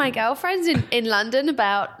ranted to my girlfriends in London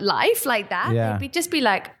about life like that, they'd just be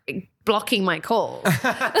like blocking my calls.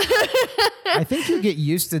 I think you get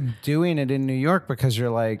used to doing it in New York because you're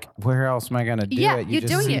like, where else am I going to do it? You're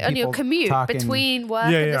doing it on your commute between work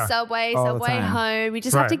and the subway home. You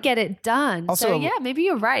just have to get it done. Also, so maybe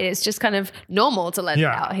you're right. It's just kind of normal to let it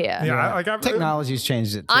out here. Technology's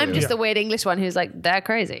changed it too. I'm just the weird English one who's like, they're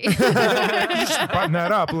crazy. Just button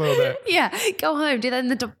that up a little bit. Yeah, go home, do that in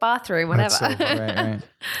the bathroom, whatever.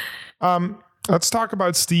 Right. Let's talk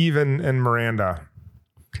about Steve and Miranda.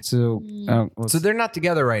 So they're not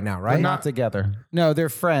together right now, right? They're not together. No, they're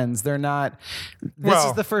friends. They're not. This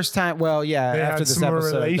is the first time. Well, yeah. They after had this some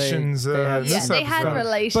episode, relations. They had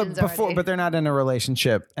relations, but they're not in a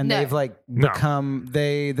relationship, and they've become.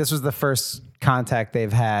 This was the first contact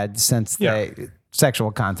they've had since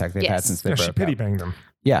sexual contact they've had since they broke up. She pity banged him.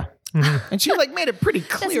 Yeah. And she made it pretty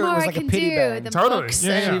clear it was like a pity bang. Totally.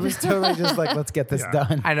 She was totally just like, let's get this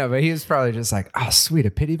done. I know, but he was probably just like, oh, sweet,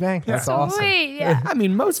 a pity bang? That's awesome. Sweet, yeah. I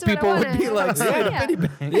mean, most people would be like, sweet, a pity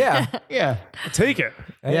bang. Yeah. Take it.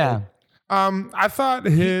 Yeah. I thought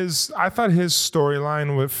his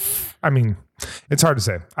storyline with, I mean, it's hard to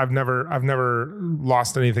say. I've never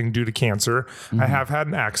lost anything due to cancer. I have had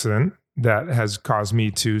an accident that has caused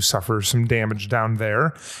me to suffer some damage down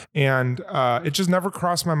there. And it just never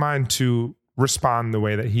crossed my mind to respond the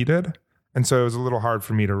way that he did. And so it was a little hard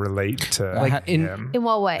for me to relate to him. In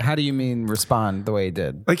what way? How do you mean respond the way he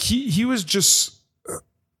did? Like he was just,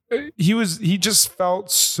 he just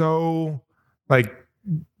felt so like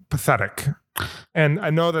pathetic. And I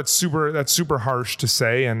know that's super harsh to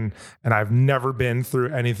say. And I've never been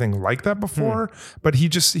through anything like that before, but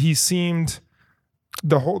he seemed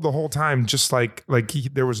the whole time just like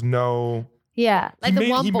there was no the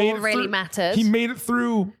one ball really mattered. He made it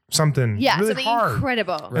through something really something hard,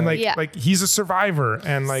 incredible, and like he's a survivor,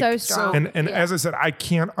 and like so strong. And as I said, I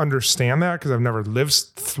can't understand that because I've never lived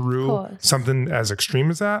through something as extreme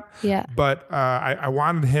as that. Yeah, but I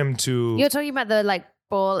wanted him to. You're talking about the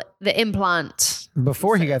implant.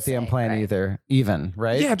 Before he got the implant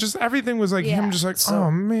right? Yeah, just everything was like him just like,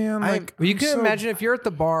 oh man. You can imagine if you're at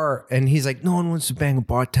the bar and he's like, no one wants to bang a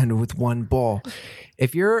bartender with one ball.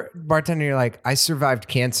 If you're a bartender, you're like, I survived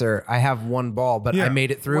cancer. I have one ball, but I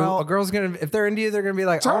made it through. Well, a girl's going to, if they're into you, they're going to be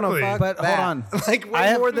like, totally. I don't know, fuck but that. hold on. Like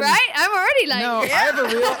way more than... Right? I'm already like... No,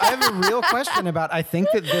 I have a real question about, I think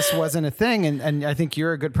that this wasn't a thing, and I think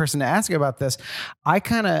you're a good person to ask about this.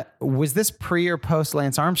 Was this pre or post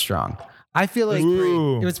Lance Armstrong? I feel like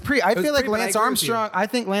it was pre. I feel like Lance Armstrong. I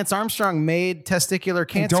think Lance Armstrong made testicular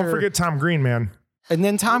cancer. And don't forget Tom Green, man. And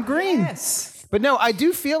then Tom Green. Yes. But no, I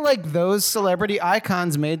do feel like those celebrity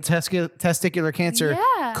icons made testicular cancer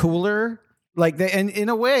cooler. Like and in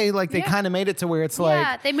a way, like they kind of made it to where it's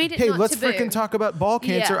like, they made it. Hey, let's freaking talk about ball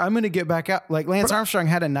cancer. I'm going to get back out. Like Lance Armstrong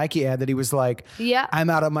had a Nike ad that he was like, I'm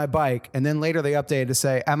out of my bike. And then later they updated to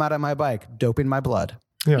say, I'm out of my bike, doping my blood.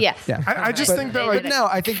 Yeah. I just think that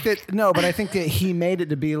but I think that he made it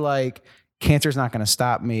to be like, cancer's not going to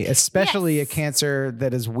stop me, especially a cancer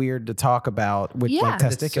that is weird to talk about with like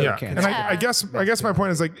testicular cancer. And I guess my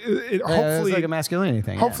point is like, hopefully it's like a masculinity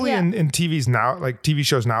thing. Hopefully in TVs now, like TV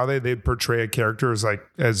shows now, they portray a character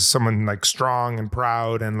as someone like strong and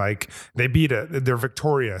proud and like they beat it, they're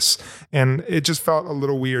victorious. And it just felt a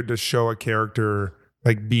little weird to show a character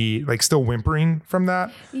like be like still whimpering from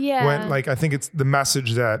that. Yeah. When like, I think it's the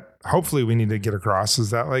message that hopefully we need to get across is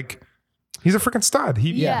that like, he's a freaking stud.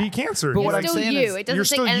 He beat cancer. But what I'm saying is, it doesn't you're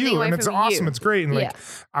still you, and it's awesome. It's great, and like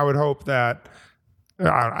I would hope that,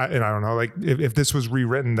 I don't know, like if this was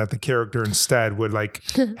rewritten, that the character instead would like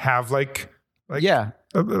have like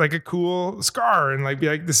a cool scar and like be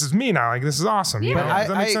like, this is me now. Like this is awesome. You know? Does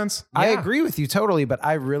that make sense? I agree with you totally, but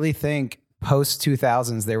I really think post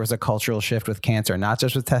 2000s there was a cultural shift with cancer, not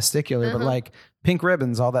just with testicular, but like pink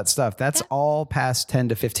ribbons, all that stuff. That's all past 10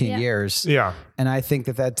 to 15 years. Yeah. And I think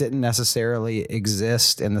that didn't necessarily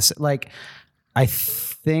exist in the, like, I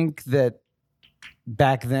think that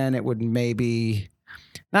back then it would maybe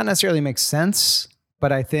not necessarily make sense,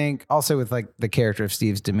 but I think also with like the character of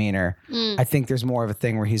Steve's demeanor, I think there's more of a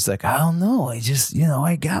thing where he's like, I don't know. I just,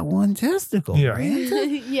 I got one testicle. Yeah.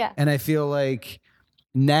 Right? Yeah. And I feel like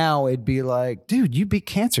now it'd be like, dude, you beat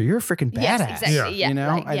cancer. You're a freaking badass. Yes, exactly. Yeah. You know,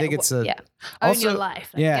 like, I think it's a own your life.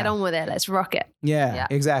 Like, get on with it. Let's rock it. Yeah,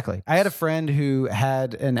 exactly. I had a friend who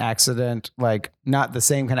had an accident, like not the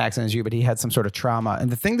same kind of accident as you, but he had some sort of trauma.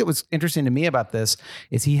 And the thing that was interesting to me about this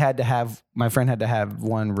is my friend had to have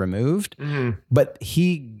one removed, but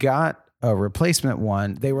he got a replacement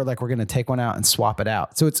one. They were like, we're going to take one out and swap it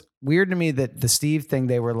out. So it's weird to me that the Steve thing,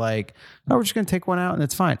 they were like, oh, we're just going to take one out and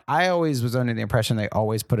it's fine. I always was under the impression they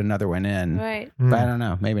always put another one in. Right. But I don't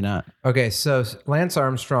know. Maybe not. Okay, so Lance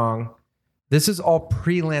Armstrong. This is all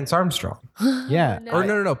pre-Lance Armstrong. Yeah. Or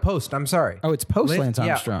no, post. I'm sorry. Oh, it's post Lance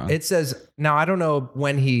Armstrong. Yeah, it says, now I don't know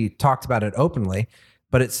when he talked about it openly,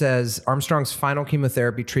 but it says Armstrong's final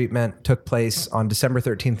chemotherapy treatment took place on December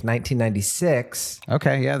 13th, 1996.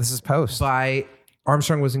 Okay, yeah, this is post.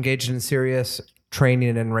 Armstrong was engaged in serious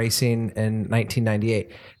training and racing in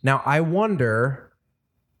 1998. Now, I wonder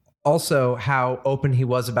also how open he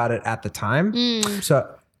was about it at the time.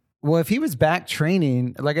 So, well, if he was back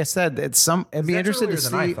training, like I said, I'd be interested to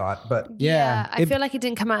see. Than I thought, but I feel like it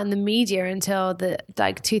didn't come out in the media until the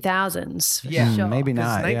 2000s. Yeah, sure. Maybe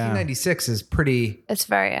not. 1996 is pretty. It's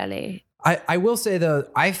very early. I will say though,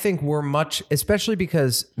 I think we're especially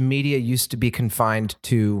because media used to be confined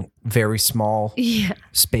to very small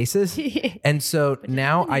spaces, and so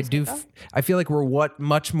now I feel like we're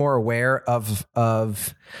much more aware of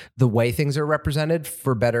the way things are represented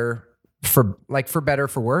for better. For better,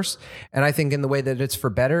 for worse. And I think in the way that it's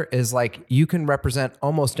for better is like you can represent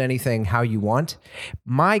almost anything how you want.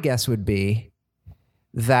 My guess would be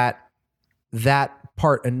that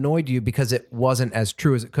part annoyed you because it wasn't as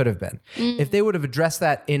true as it could have been. If they would have addressed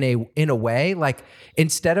that in a way, like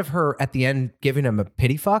instead of her at the end giving him a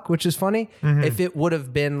pity fuck, which is funny, if it would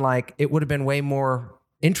have been like, it would have been way more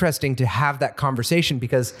interesting to have that conversation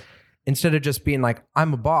because instead of just being like,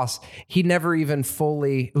 I'm a boss, he never even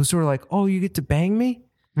fully, it was sort of like, oh, you get to bang me?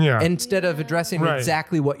 Yeah. Instead of addressing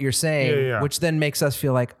exactly what you're saying, which then makes us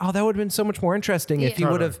feel like, oh, that would have been so much more interesting if you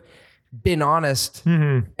would have been honest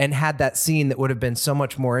and had that scene that would have been so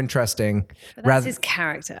much more interesting. But that's his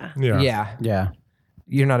character. Yeah.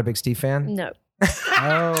 You're not a big Steve fan? No.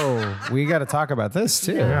 Oh, we got to talk about this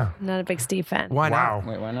too. Yeah. Not a big Steve fan. Why not?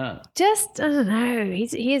 Wait, why not? Just, I don't know.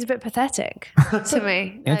 He is a bit pathetic to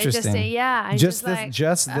me. Interesting.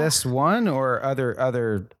 Just this one or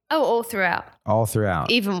other? Oh, all throughout. All throughout.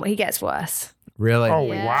 Even he gets worse. Really? Oh,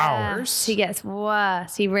 wow. He gets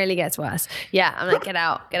worse. He really gets worse. Yeah, I'm like, get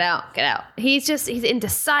out. He's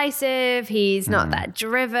indecisive. He's not that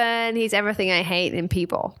driven. He's everything I hate in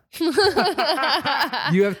people.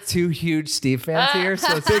 You have two huge Steve fans here,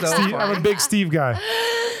 so it's so Steve, I'm a big Steve guy.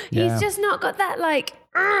 He's just not got that like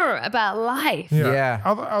about life. Yeah.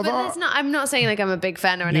 But it's not. I'm not saying like I'm a big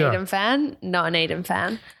fan or an Aiden fan. Not an Aiden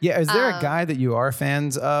fan. Yeah. Is there a guy that you are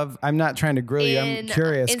fans of? I'm not trying to grill you. I'm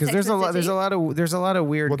curious because there's a lot of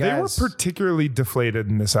weird guys. They were particularly deflated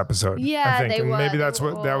in this episode. Yeah, I think, they and were. maybe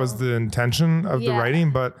that was the intention of the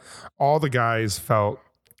writing. But all the guys felt.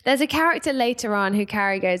 There's a character later on who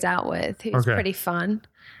Carrie goes out with who's pretty fun.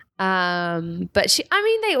 But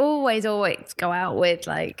they always go out with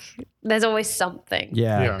like, there's always something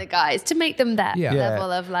in the guys to make them that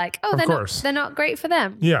level of like, they're not great for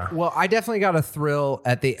them. Yeah. Well, I definitely got a thrill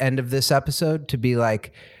at the end of this episode to be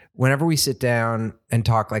like, whenever we sit down and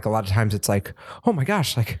talk, like a lot of times it's like, oh my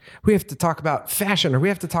gosh, like we have to talk about fashion or we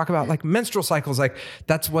have to talk about like menstrual cycles. Like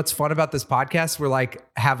that's what's fun about this podcast. We're like,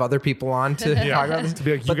 have other people on to talk about this. To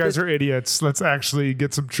be like, you guys are idiots. Let's actually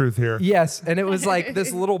get some truth here. Yes. And it was like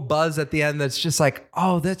this little buzz at the end that's just like,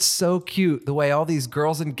 oh, that's so cute. The way all these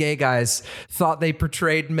girls and gay guys thought they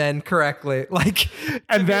portrayed men correctly. Like,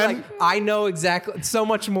 and then like, I know exactly so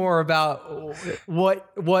much more about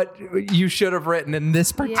what you should have written in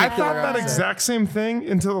this particular I thought that exact same thing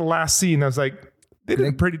until the last scene. I was like, they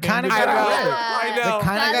did pretty damn good. I know.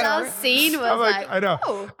 That last scene was like, I know.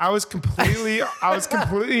 Oh. I was completely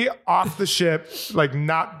off the ship, like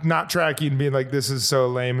not tracking, being like, this is so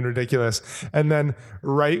lame and ridiculous. And then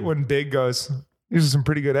right when Big goes, these are some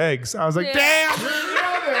pretty good eggs, I was like, damn.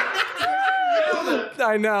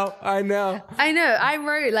 I know. I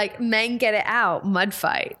wrote like men get it out mud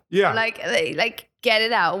fight. Yeah. Like they like get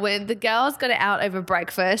it out when the girls got it out over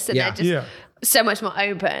breakfast and they're just so much more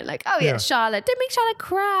open. Like, oh yeah, Charlotte, don't make Charlotte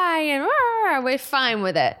cry and we're fine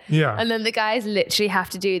with it. Yeah. And then the guys literally have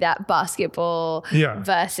to do that basketball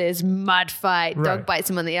versus mud fight. Right. Dog bites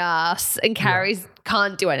him on the ass and Carrie's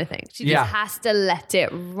can't do anything. She just has to let it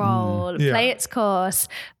roll, play its course.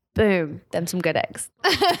 Boom, them some good eggs.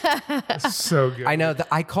 So good. I know that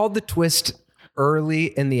I called the twist early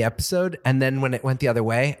in the episode, and then when it went the other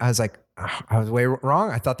way, I was like, oh, I was way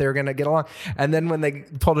wrong. I thought they were gonna get along, and then when they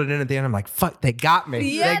pulled it in at the end, I'm like, fuck, they got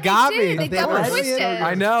me. Yeah, they got did. me. They double twisted.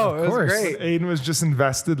 I know, it was great. Aiden was just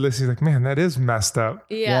invested. Listening, like, man, that is messed up.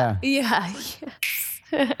 Yeah.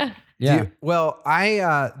 Well,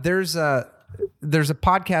 there's a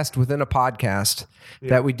podcast within a podcast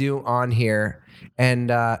that we do on here. And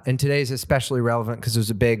today's especially relevant because it was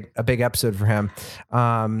a big episode for him.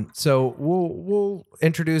 So we'll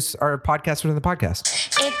introduce our podcast within the podcast.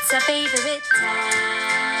 It's a favorite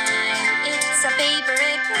time. It's a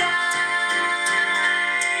favorite guy.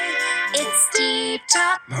 It's Steve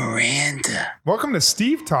Talk. Miranda. Welcome to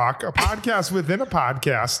Steve Talk, a podcast within a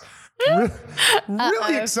podcast.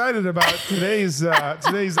 Really excited about today's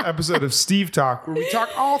episode of Steve Talk, where we talk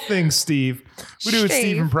all things Steve. We do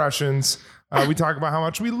Steve impressions. We talk about how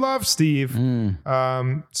much we love Steve. We'd like to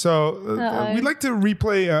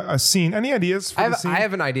replay a scene. Any ideas for the scene? I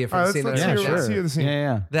have an idea for the scene. Let's hear the scene.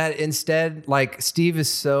 Yeah. That instead, like, Steve is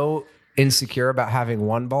so insecure about having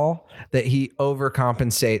one ball that he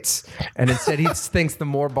overcompensates, and instead he thinks the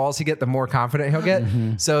more balls he get, the more confident he'll get.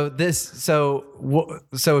 Mm-hmm. So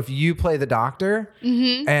if you play the doctor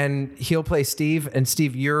and he'll play Steve, and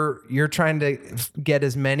Steve, you're trying to get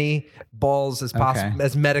as many balls as possible,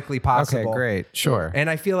 as medically possible. Okay, great, sure. And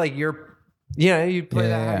I feel like you play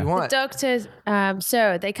that how you want. Doctors,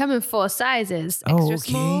 so they come in 4 sizes: extra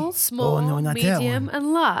small, medium,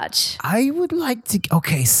 and large. I would like to.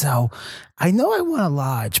 Okay, so I know I want a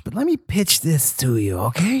large, but let me pitch this to you,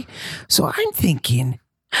 okay? So I'm thinking,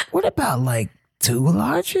 what about like 2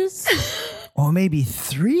 larges? Or maybe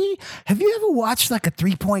 3? Have you ever watched like a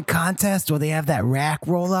 3-point contest where they have that rack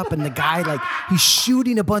roll up and the guy, like, he's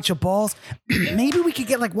shooting a bunch of balls? Maybe we could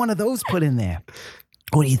get like one of those put in there.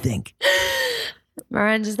 What do you think?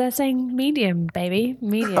 Miranda's there saying medium, baby.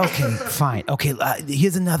 Medium. Okay, fine. Okay,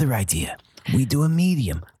 here's another idea. We do a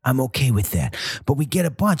medium. I'm okay with that. But we get a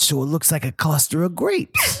bunch so it looks like a cluster of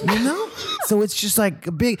grapes, you know? So it's just like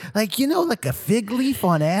a big, like, you know, like a fig leaf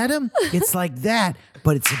on Adam? It's like that,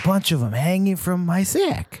 but it's a bunch of them hanging from my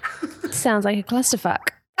sack. Sounds like a clusterfuck.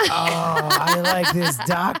 Oh, I like this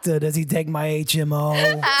doctor. Does he take my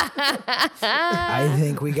HMO? I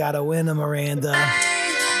think we got a winner, Miranda.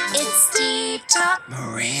 It's Steve Talk.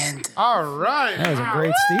 Miranda. All right. That was a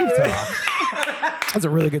great Steve talk. That was a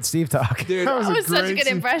really good Steve talk. Dude, That was That was such a great good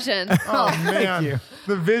scene. impression. Oh man,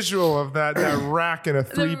 the visual of that rack in a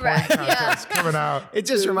 3-point rack, contest coming out. It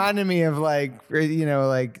just reminded me of like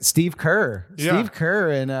Steve Kerr. Yeah. Steve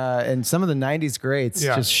Kerr and some of the 90s greats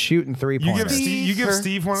Yeah. just shooting 3-pointers. You give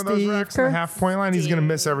Steve one of those racks in the half-point line, he's gonna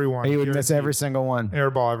miss every one. He would miss every single one.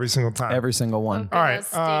 airball every single time. Every single one. All right.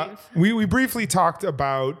 Steve. We briefly talked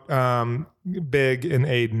about Big and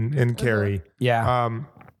Aiden and Carrie. Yeah.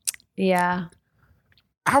 Yeah.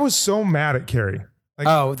 I was so mad at Carrie. Like,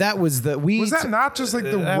 Oh, that was the we. was that not just like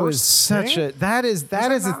the that worst? was such thing? a that is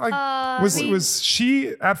Not like, was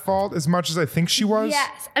she at fault as much as I think she was?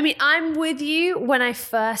 Yes. I mean, I'm with you when I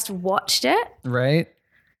first watched it. right.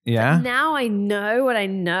 Yeah. Now I know what I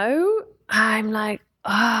know. I'm like,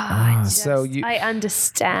 I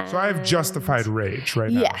understand. So I have justified rage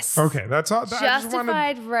right now. Yes. Okay, that's all. I just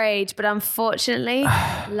Justified rage, but unfortunately,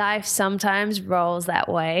 life sometimes rolls that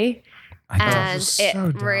way. And was it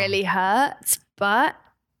so dumb. really hurts. But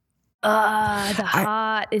The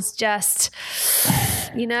heart is just,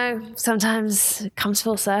 sometimes it comes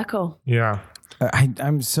full circle. Yeah.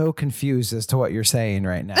 I'm so confused as to what you're saying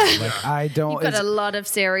right now. Like, I don't. You've got a lot of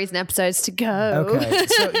series and episodes to go. Okay,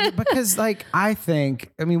 so because I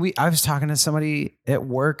was talking to somebody at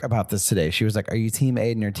work about this today. She was like, "Are you team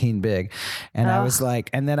Aiden or team Big?" And I was like,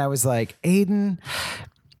 Aiden.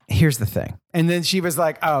 Here's the thing. And then she was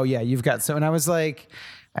like, "Oh yeah, you've got so." And I was like,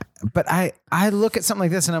 "But I look at something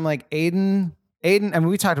like this and I'm like, Aiden." I mean,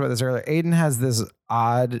 we talked about this earlier. Aiden has this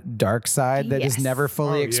odd dark side that is never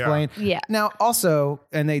fully explained. Yeah. Now, also,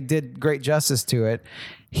 and they did great justice to it.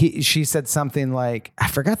 She said something like, I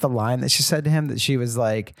forgot the line that she said to him, that she was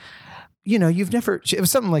like, it was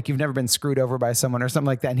something like, you've never been screwed over by someone or something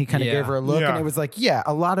like that. And he kind of gave her a look, and it was like,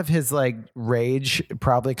 a lot of his like rage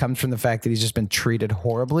probably comes from the fact that he's just been treated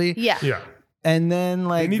horribly. Yeah. Yeah. And then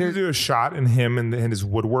like they need to do a shot in him in his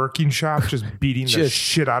woodworking shop, just beating the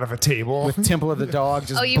shit out of a table with Temple of the Dog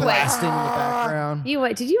just blasting in the background.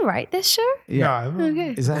 Did you write this show? Yeah.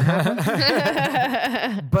 Okay. Is that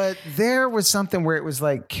happening? But there was something where it was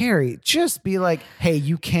like, Carrie, just be like, hey,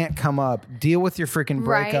 you can't come up. Deal with your freaking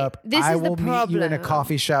breakup. I will meet you in a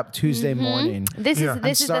coffee shop Tuesday morning.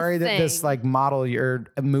 I'm sorry that this like model, you're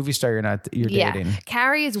a movie star you're dating.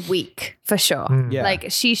 Carrie is weak for sure. Yeah.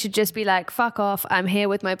 Like she should just be like, fuck off. I'm here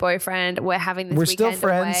with my boyfriend. We're having this weekend still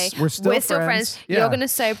friends. away. We're still friends. Yeah. You're going to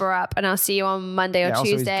sober up and I'll see you on Monday or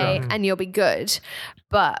Tuesday and you'll be good.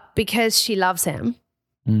 But because she loves him,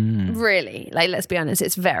 really, like, let's be honest,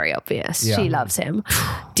 it's very obvious. She loves him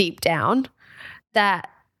deep down, that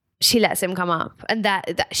she lets him come up, and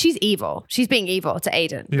that she's evil. She's being evil to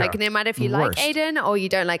Aiden. Yeah. Like, no matter if you like Aiden or you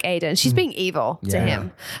don't like Aiden, she's being evil to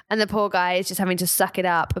him. And the poor guy is just having to suck it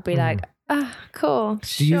up and be like, cool.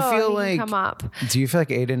 Do you feel like come up? Do you feel like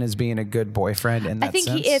Aiden is being a good boyfriend in that I think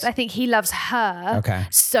sense? he is. I think he loves her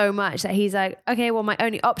so much that he's like, okay, well, my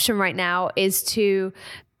only option right now is to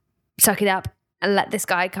suck it up and let this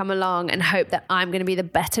guy come along and hope that I'm going to be the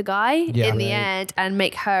better guy in the end, and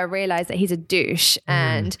make her realize that he's a douche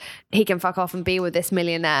and he can fuck off and be with this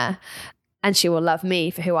millionaire, and she will love me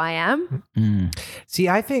for who I am. See,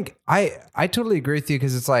 I think I totally agree with you,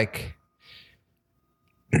 because it's like,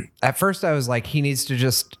 at first I was like,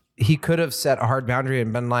 he could have set a hard boundary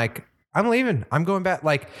and been like, I'm leaving. I'm going back.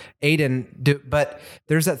 Like Aiden, but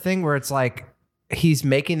there's that thing where it's like, he's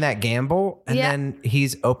making that gamble and then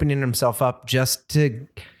he's opening himself up just to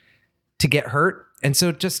get hurt. And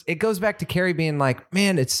so it goes back to Carrie being like,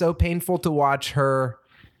 man, it's so painful to watch her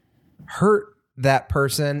hurt that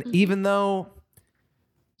person, even though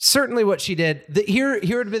certainly what she did, here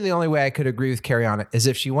would have been the only way I could agree with Carrie on it, is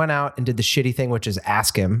if she went out and did the shitty thing, which is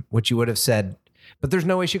ask him, which you would have said, but there's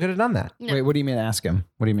no way she could have done that. No. Wait, what do you mean ask him?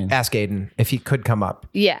 What do you mean? Ask Aiden if he could come up.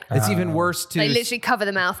 Yeah. It's even worse to... Like literally cover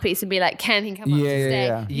the mouthpiece and be like, can he come up to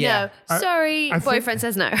stay? Yeah. No. Sorry, boyfriend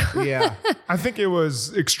says no. Yeah. I think it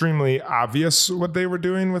was extremely obvious what they were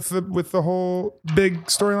doing with the whole big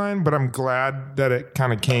storyline, but I'm glad that it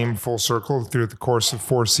kind of came full circle through the course of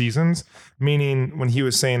 4 seasons. Meaning when he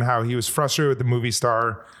was saying how he was frustrated with the movie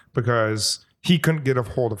star because he couldn't get a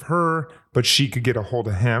hold of her, but she could get a hold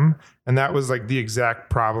of him. And that was like the exact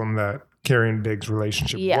problem that Carrie and Big's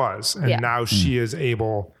relationship was. And now she is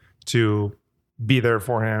able to be there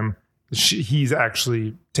for him. He's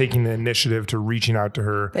actually taking the initiative to reaching out to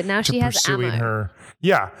her. But now to she has pursuing ammo. her.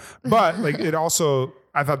 Yeah. But like it also,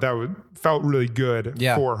 I thought that felt really good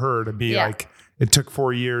for her to be like, it took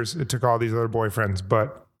 4 years. It took all these other boyfriends,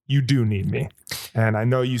 but you do need me. And I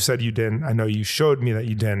know you said you didn't. I know you showed me that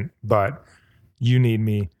you didn't, but you need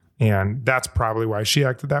me. And that's probably why she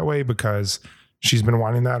acted that way, because she's been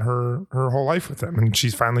wanting that her whole life with him, and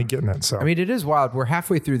she's finally getting it. So, I mean, it is wild. We're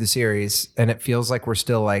halfway through the series and it feels like we're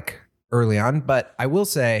still like early on, but I will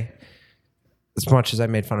say, as much as I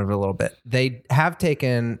made fun of it a little bit, they have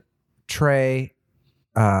taken Trey,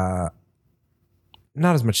 not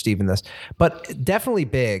as much Steve in this, but definitely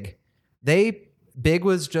Big. Big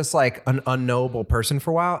was just like an unknowable person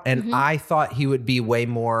for a while. And I thought he would be way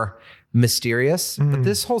more mysterious, but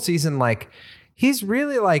this whole season, like, he's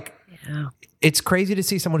really like, it's crazy to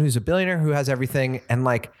see someone who's a billionaire who has everything, and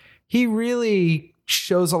like he really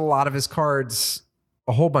shows a lot of his cards,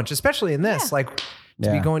 a whole bunch, especially in this, like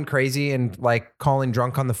to be going crazy and like calling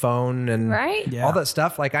drunk on the phone and all that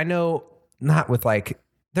stuff. Like, I know, not with like,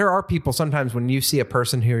 there are people sometimes when you see a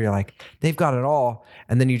person who you're like, they've got it all,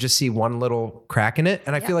 and then you just see one little crack in it.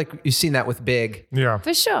 And I feel like you've seen that with Big. Yeah.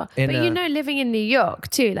 For sure. And, but living in New York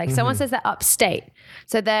too, like someone says they're upstate.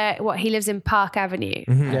 So he lives in Park Avenue,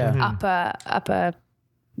 upper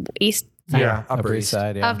east Yeah, Upper East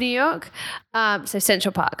Side. of New York. So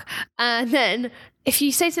Central Park. And then if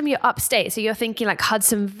you say to them you're upstate, so you're thinking like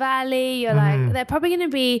Hudson Valley, you're like, they're probably going to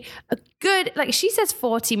be a good, like she says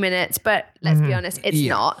 40 minutes, but let's be honest, it's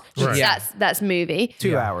not. Right. That's movie.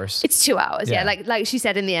 2 hours. It's 2 hours. Yeah. Like she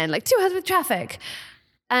said in the end, like 2 hours with traffic.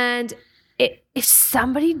 And if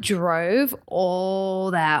somebody drove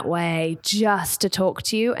all that way just to talk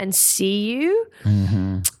to you and see you,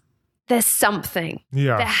 there's something.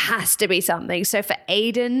 Yeah. There has to be something. So for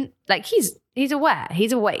Aiden, like he's aware,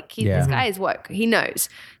 he's awake. This guy is woke. He knows.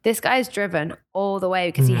 This guy's driven all the way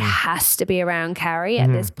because he has to be around Carrie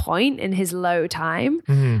at this point in his low time.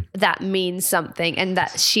 That means something. And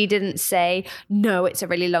that she didn't say, no, it's a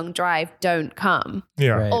really long drive, don't come.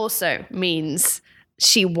 Yeah. Right. Also means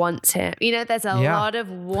she wants him. You know, there's a lot of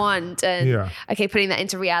want. And okay, putting that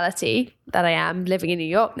into reality that I am living in New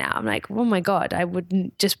York now, I'm like, oh my God, I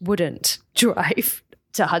wouldn't drive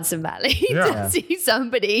to Hudson Valley to see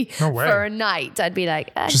somebody for a night. I'd be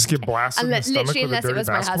like, just get blasted in the stomach literally with a unless it dirty was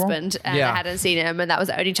my basketball? husband and I hadn't seen him, and that was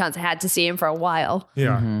the only chance I had to see him for a while.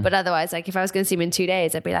 Yeah. But otherwise, like if I was going to see him in 2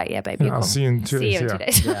 days, I'd be like, yeah, baby, I'll see you in 2 days. See you in 2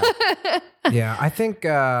 days. Yeah, I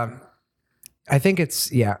think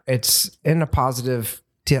it's in a positive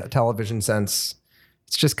television sense.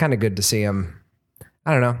 It's just kind of good to see him.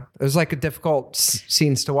 I don't know. It was like a difficult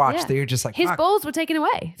scenes to watch that you're just like, his fuck. balls were taken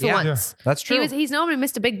away for once. That's true. He's normally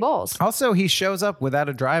Mr. Big Balls. Also, he shows up without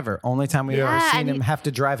a driver. Only time we've ever seen him have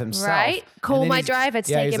to drive himself. Right? Call my driver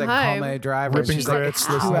to take him home. Call my driver. Ripping She's like, grits,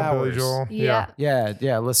 "How?" listening to 2 Billy hours. Joel.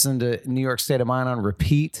 Yeah. Listen to New York State of Mind on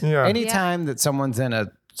repeat. Yeah. Anytime that someone's in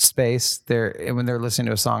a space, when they're listening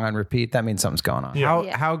to a song on repeat, that means something's going on.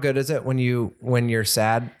 How good is it when you're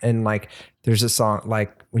sad and like there's a song,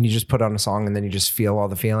 like when you just put on a song and then you just feel all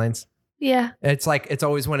the feelings? Yeah. It's like, it's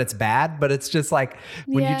always when it's bad, but it's just like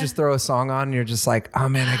when you just throw a song on and you're just like, oh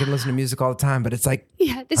man, I can listen to music all the time, but it's like,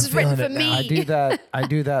 this is written for me. I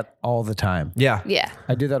do that all the time. Yeah.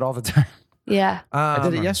 I do that all the time. Yeah. I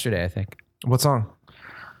did it yesterday, I think. What song?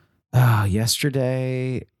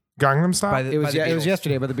 Yesterday. Gangnam Style? It was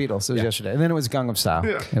yesterday by the Beatles. It was yesterday. And then it was Gangnam Style.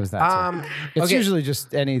 Yeah. It was that. It's usually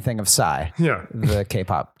just anything of Psy. Yeah. The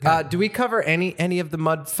K-pop. Do we cover any of the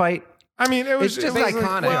mud fight? I mean, It's just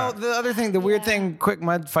iconic. Well, the other thing, the weird thing, quick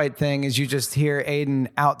mud fight thing is you just hear Aiden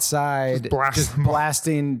outside just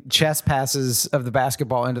blasting chest passes of the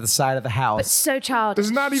basketball into the side of the house. But so childish.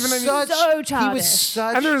 There's not even any. so childish. He was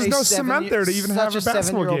such And there's a no cement there to even have a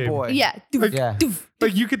basketball 7-year-old game. boy. Yeah.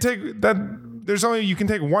 Like you could take that. You can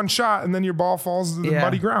take one shot and then your ball falls to the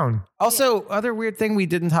muddy ground. Also, other weird thing we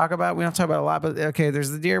didn't talk about. We don't talk about it a lot, but okay,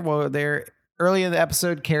 there's the deer. Well, they're early in the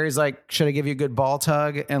episode. Carrie's like, "Should I give you a good ball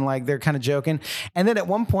tug?" And like they're kind of joking. And then at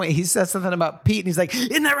one point he says something about Pete, and he's like,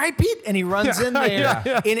 "Isn't that right, Pete?" And he runs in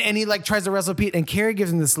there, and he like tries to wrestle Pete, and Carrie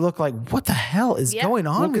gives him this look like, "What the hell is going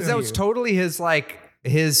on?" Because that was totally his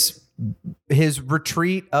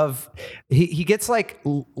retreat of he gets like,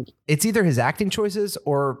 it's either his acting choices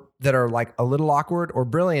or that are like a little awkward or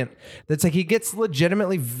brilliant. That's like he gets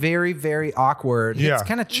legitimately very, very awkward. Yeah. It's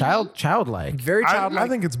kind of childlike. Very childlike. I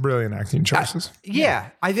think it's brilliant acting choices.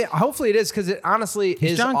 I think hopefully it is because it honestly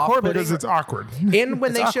is John off-putting. Corbett. Because it's awkward. And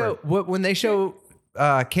when they show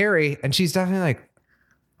Carrie, and she's definitely like,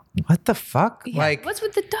 what the fuck? Yeah. Like, What's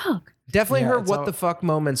with the dog? definitely her what the fuck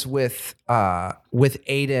moments with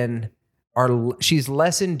Aiden she's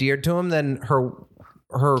less endeared to him than her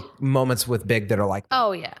moments with Big that are like,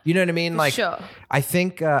 oh yeah, you know what I mean? Like, sure. I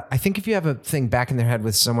think if you have a thing back in their head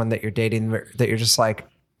with someone that you're dating that you're just like,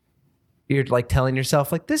 you're like telling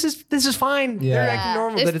yourself like, this is fine. They're acting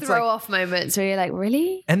normal, There's but it's throw like off moments where you're like,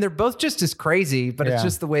 really? and they're both just as crazy, but it's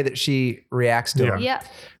just the way that she reacts to him. Yeah.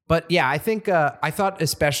 But yeah, I think I thought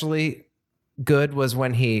especially good was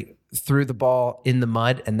when he threw the ball in the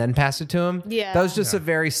mud and then passed it to him. Yeah. That was just a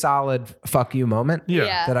very solid fuck you moment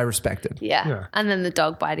Yeah. that I respected. Yeah. And then the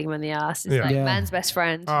dog biting him in the ass is like man's best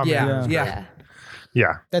friend. Yeah.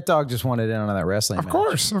 That dog just wanted in on that wrestling Of match.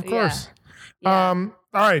 course. Yeah.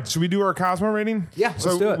 All right, should we do our Cosmo rating? Yeah, So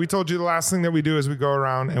let's do it. we told you the last thing that we do is we go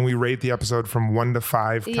around and we rate the episode from 1 to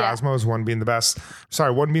 5 Yeah. Cosmos, 1 being the best.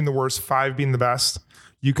 Sorry, 1 being the worst, 5 being the best.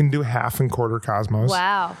 You can do half and quarter Cosmos.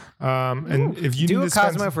 Wow. And if you Do need a to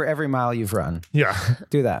spend Cosmo for every mile you've run. yeah,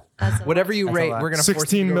 Do that. Whatever you rate, lot. we're gonna force you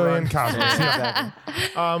 16 to go million run. Cosmos. Yeah.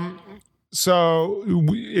 Exactly. So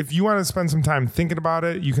if you want to spend some time thinking about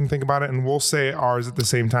it, you can think about it and we'll say ours at the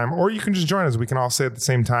same time, or you can just join us. We can all say it at the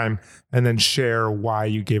same time and then share why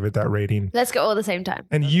you gave it that rating. Let's go all at the same time.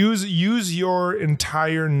 And use your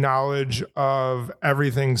entire knowledge of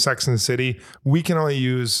everything Sex and the City. We can only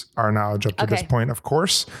use our knowledge up to this point, of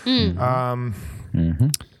course.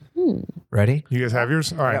 Ready? You guys have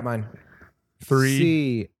yours? All I right. got mine.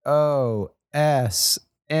 3. COSMO.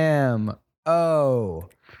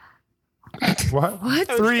 What? What?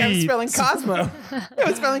 3. I was spelling Cosmo. I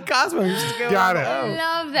was spelling Cosmo. You just go Got it. I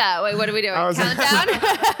love that. Wait, what are we doing? I was-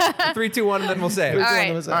 Countdown? 3, 2, 1, and then we'll say it. All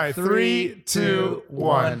right. All right, 3, 2,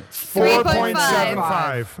 1. 3.5.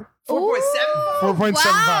 4.75. 4.7. 4.75.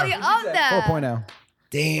 Wow, you're up there. 4.0.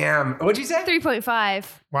 Damn. What'd you say? 3.5.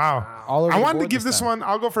 Wow. All over I the wanted to board give this this time. one,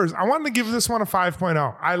 I'll go first. I wanted to give this one a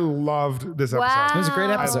 5.0. I loved this episode. Wow. It was a great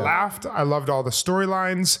I episode. laughed. I loved all the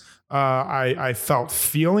storylines. I felt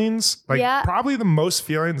feelings, like Yeah. probably the most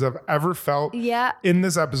feelings I've ever felt Yeah. in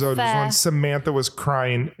this episode was Fair. when Samantha was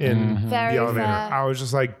crying in Very the elevator. fair. I was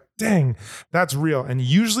just like, dang, that's real. And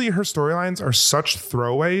usually her storylines are such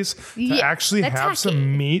throwaways to Yeah, actually they're have tacky.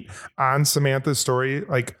 some meat on Samantha's story,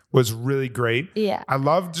 like was really great. Yeah. I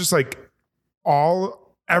love just like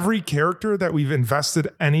every character that we've invested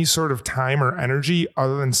any sort of time or energy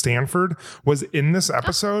other than Stanford was in this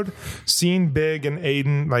episode. Seeing Big and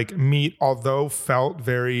Aiden like meet, although felt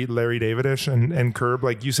very Larry David-ish and Curb,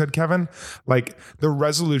 like you said, Kevin, like the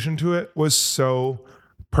resolution to it was so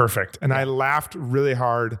perfect. And I laughed really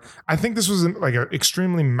hard. I think this was like an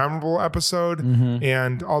extremely memorable episode.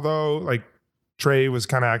 And although like Trey was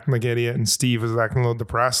kind of acting like an idiot and Steve was acting a little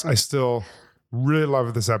depressed, I still really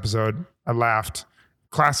loved this episode. I laughed.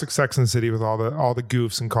 Classic Sex and the City with all the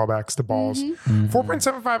goofs and callbacks to balls.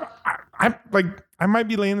 4.75. I might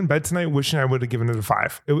be laying in bed tonight wishing I would have given it a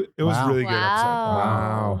 5. It was Wow. really good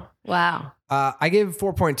episode. Wow. I gave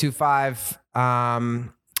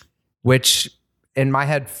 4.25, which in my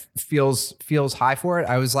head feels high for it.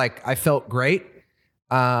 I was like, I felt great.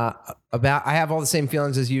 I have all the same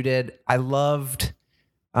feelings as you did. I loved it.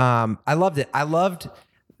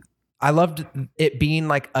 I loved it being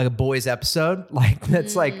like a boys episode. Like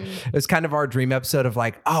that's like, it was kind of our dream episode of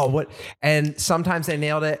like, oh, what? And sometimes they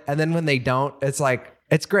nailed it. And then when they don't, it's like,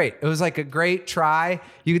 it's great. It was like a great try.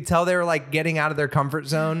 You could tell they were like getting out of their comfort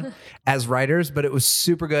zone as writers, but it was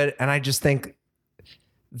super good. And I just think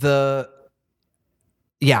them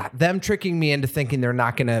tricking me into thinking they're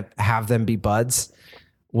not going to have them be buds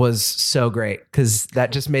was so great. Cause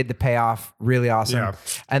that just made the payoff really awesome. Yeah.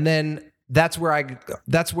 And then that's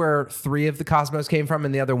where 3 of the Cosmos came from,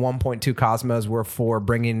 and the other 1.2 Cosmos were for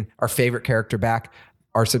bringing our favorite character back,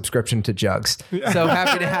 our subscription to Jugs. So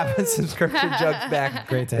happy to have a subscription Jugs back.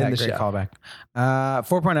 Great to in have. the Great show. callback.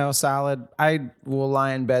 4.0 solid. I will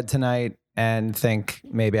lie in bed tonight and think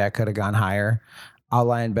maybe I could have gone higher. I'll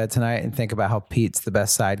lie in bed tonight and think about how Pete's the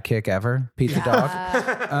best sidekick ever. Pete the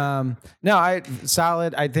dog.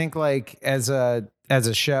 Solid. I think like as a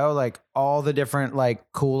show, like all the different like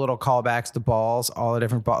cool little callbacks to balls, all the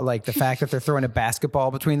different like the fact that they're throwing a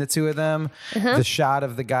basketball between the two of them, the shot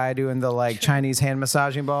of the guy doing the like Chinese hand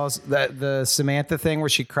massaging balls, the Samantha thing where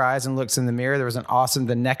she cries and looks in the mirror. There was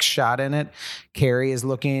the next shot in it. Carrie is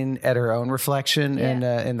looking at her own reflection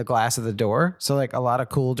in the glass of the door. So like a lot of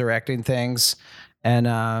cool directing things. And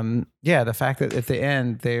the fact that at the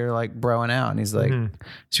end they're like broing out and he's like,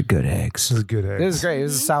 "It's your good eggs." This is good. It was great. It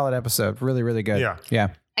was a solid episode. Really, really good. Yeah.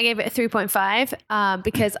 I gave it a 3.5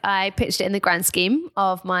 because I pitched it in the grand scheme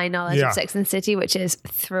of my knowledge of Sex and the City, which is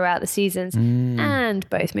throughout the seasons and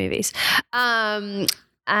both movies. And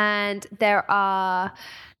there are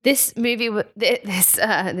this episode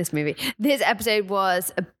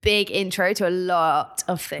was a big intro to a lot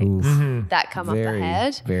of things that come up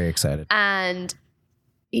ahead. Very excited. And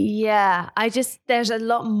there's a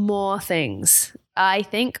lot more things, I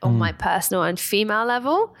think, on my personal and female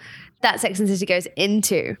level that Sex and the City goes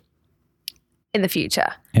into in the future.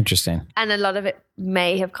 Interesting. And a lot of it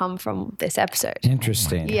may have come from this episode.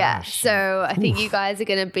 Interesting. Yeah. So I think you guys are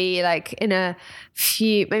going to be like in a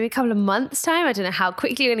few, maybe a couple of months time. I don't know how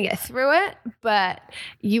quickly you're going to get through it, but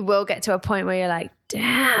you will get to a point where you're like,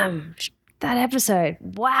 damn, that episode.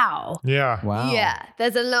 Wow. Yeah. Wow. Yeah.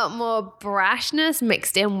 There's a lot more brashness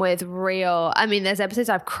mixed in with real. I mean, there's episodes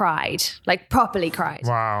I've cried, like properly cried.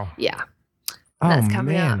 Wow. Yeah. That's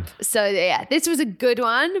coming up. So this was a good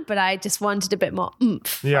one, but I just wanted a bit more oomph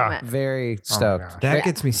from it. Very stoked. That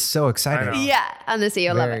gets me so excited. I know. Yeah. Honestly,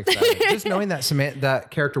 you'll love Very it. excited. Just knowing that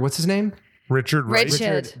character, what's his name? Richard.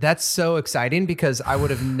 Richard. That's so exciting because I would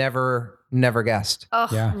have never guessed. Oh,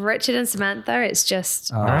 Yeah. Richard and Samantha. It's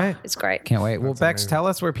just, All right. it's great. Can't wait. Well, Bex, tell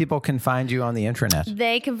us where people can find you on the intranet.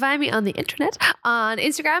 They can find me on the internet, on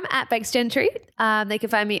Instagram at Becs Gentry. They can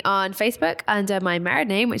find me on Facebook under my married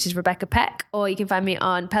name, which is Rebecca Peck, or you can find me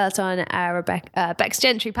on Peloton, Becs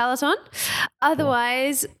Gentry Peloton.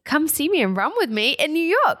 Otherwise, come see me and run with me in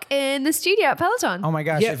New York in the studio at Peloton. Oh my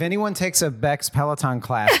gosh. Yeah. If anyone takes a Bex Peloton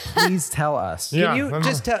class, please tell us. Yeah. Can you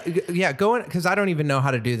just tell? Yeah, go in because I don't even know how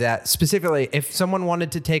to do that. Specifically specifically, if someone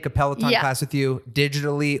wanted to take a Peloton class with you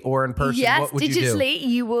digitally or in person, what would you do? Digitally,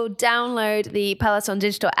 you will download the Peloton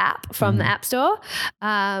digital app from the App Store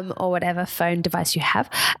or whatever phone device you have.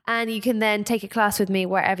 And you can then take a class with me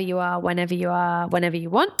wherever you are, whenever you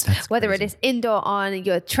want, whether it is indoor on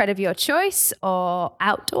your tread of your choice or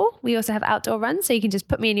outdoor. We also have outdoor runs. So you can just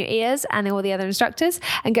put me in your ears and all the other instructors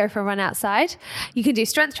and go for a run outside. You can do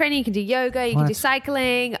strength training, you can do yoga, you can do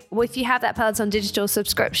cycling. If you have that Peloton digital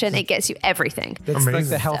subscription, it gets you everything. It's like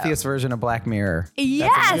the healthiest version of Black Mirror.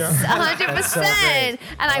 Yes, 100%.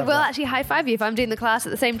 And I will actually high five you if I'm doing the class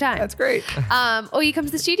at the same time. That's great. Or you come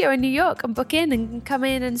to the studio in New York and book in and come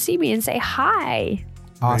in and see me and say hi.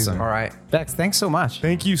 Awesome. All right. Bex, thanks so much.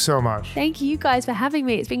 Thank you so much. Thank you guys for having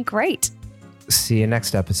me. It's been great. See you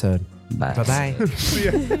next episode. Bye. Bye-bye.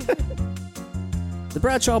 The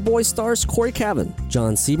Bradshaw Boys stars Corey Cavan,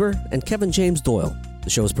 John Sieber, and Kevin James Doyle. The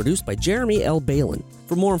show is produced by Jeremy L. Balin.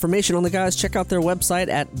 For more information on the guys, check out their website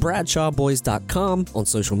at bradshawboys.com, on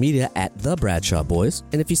social media at The Bradshaw Boys.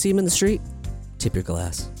 And if you see them in the street, tip your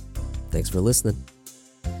glass. Thanks for listening.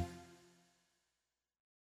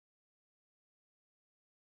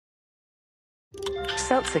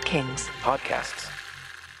 Seltzer Kings podcasts.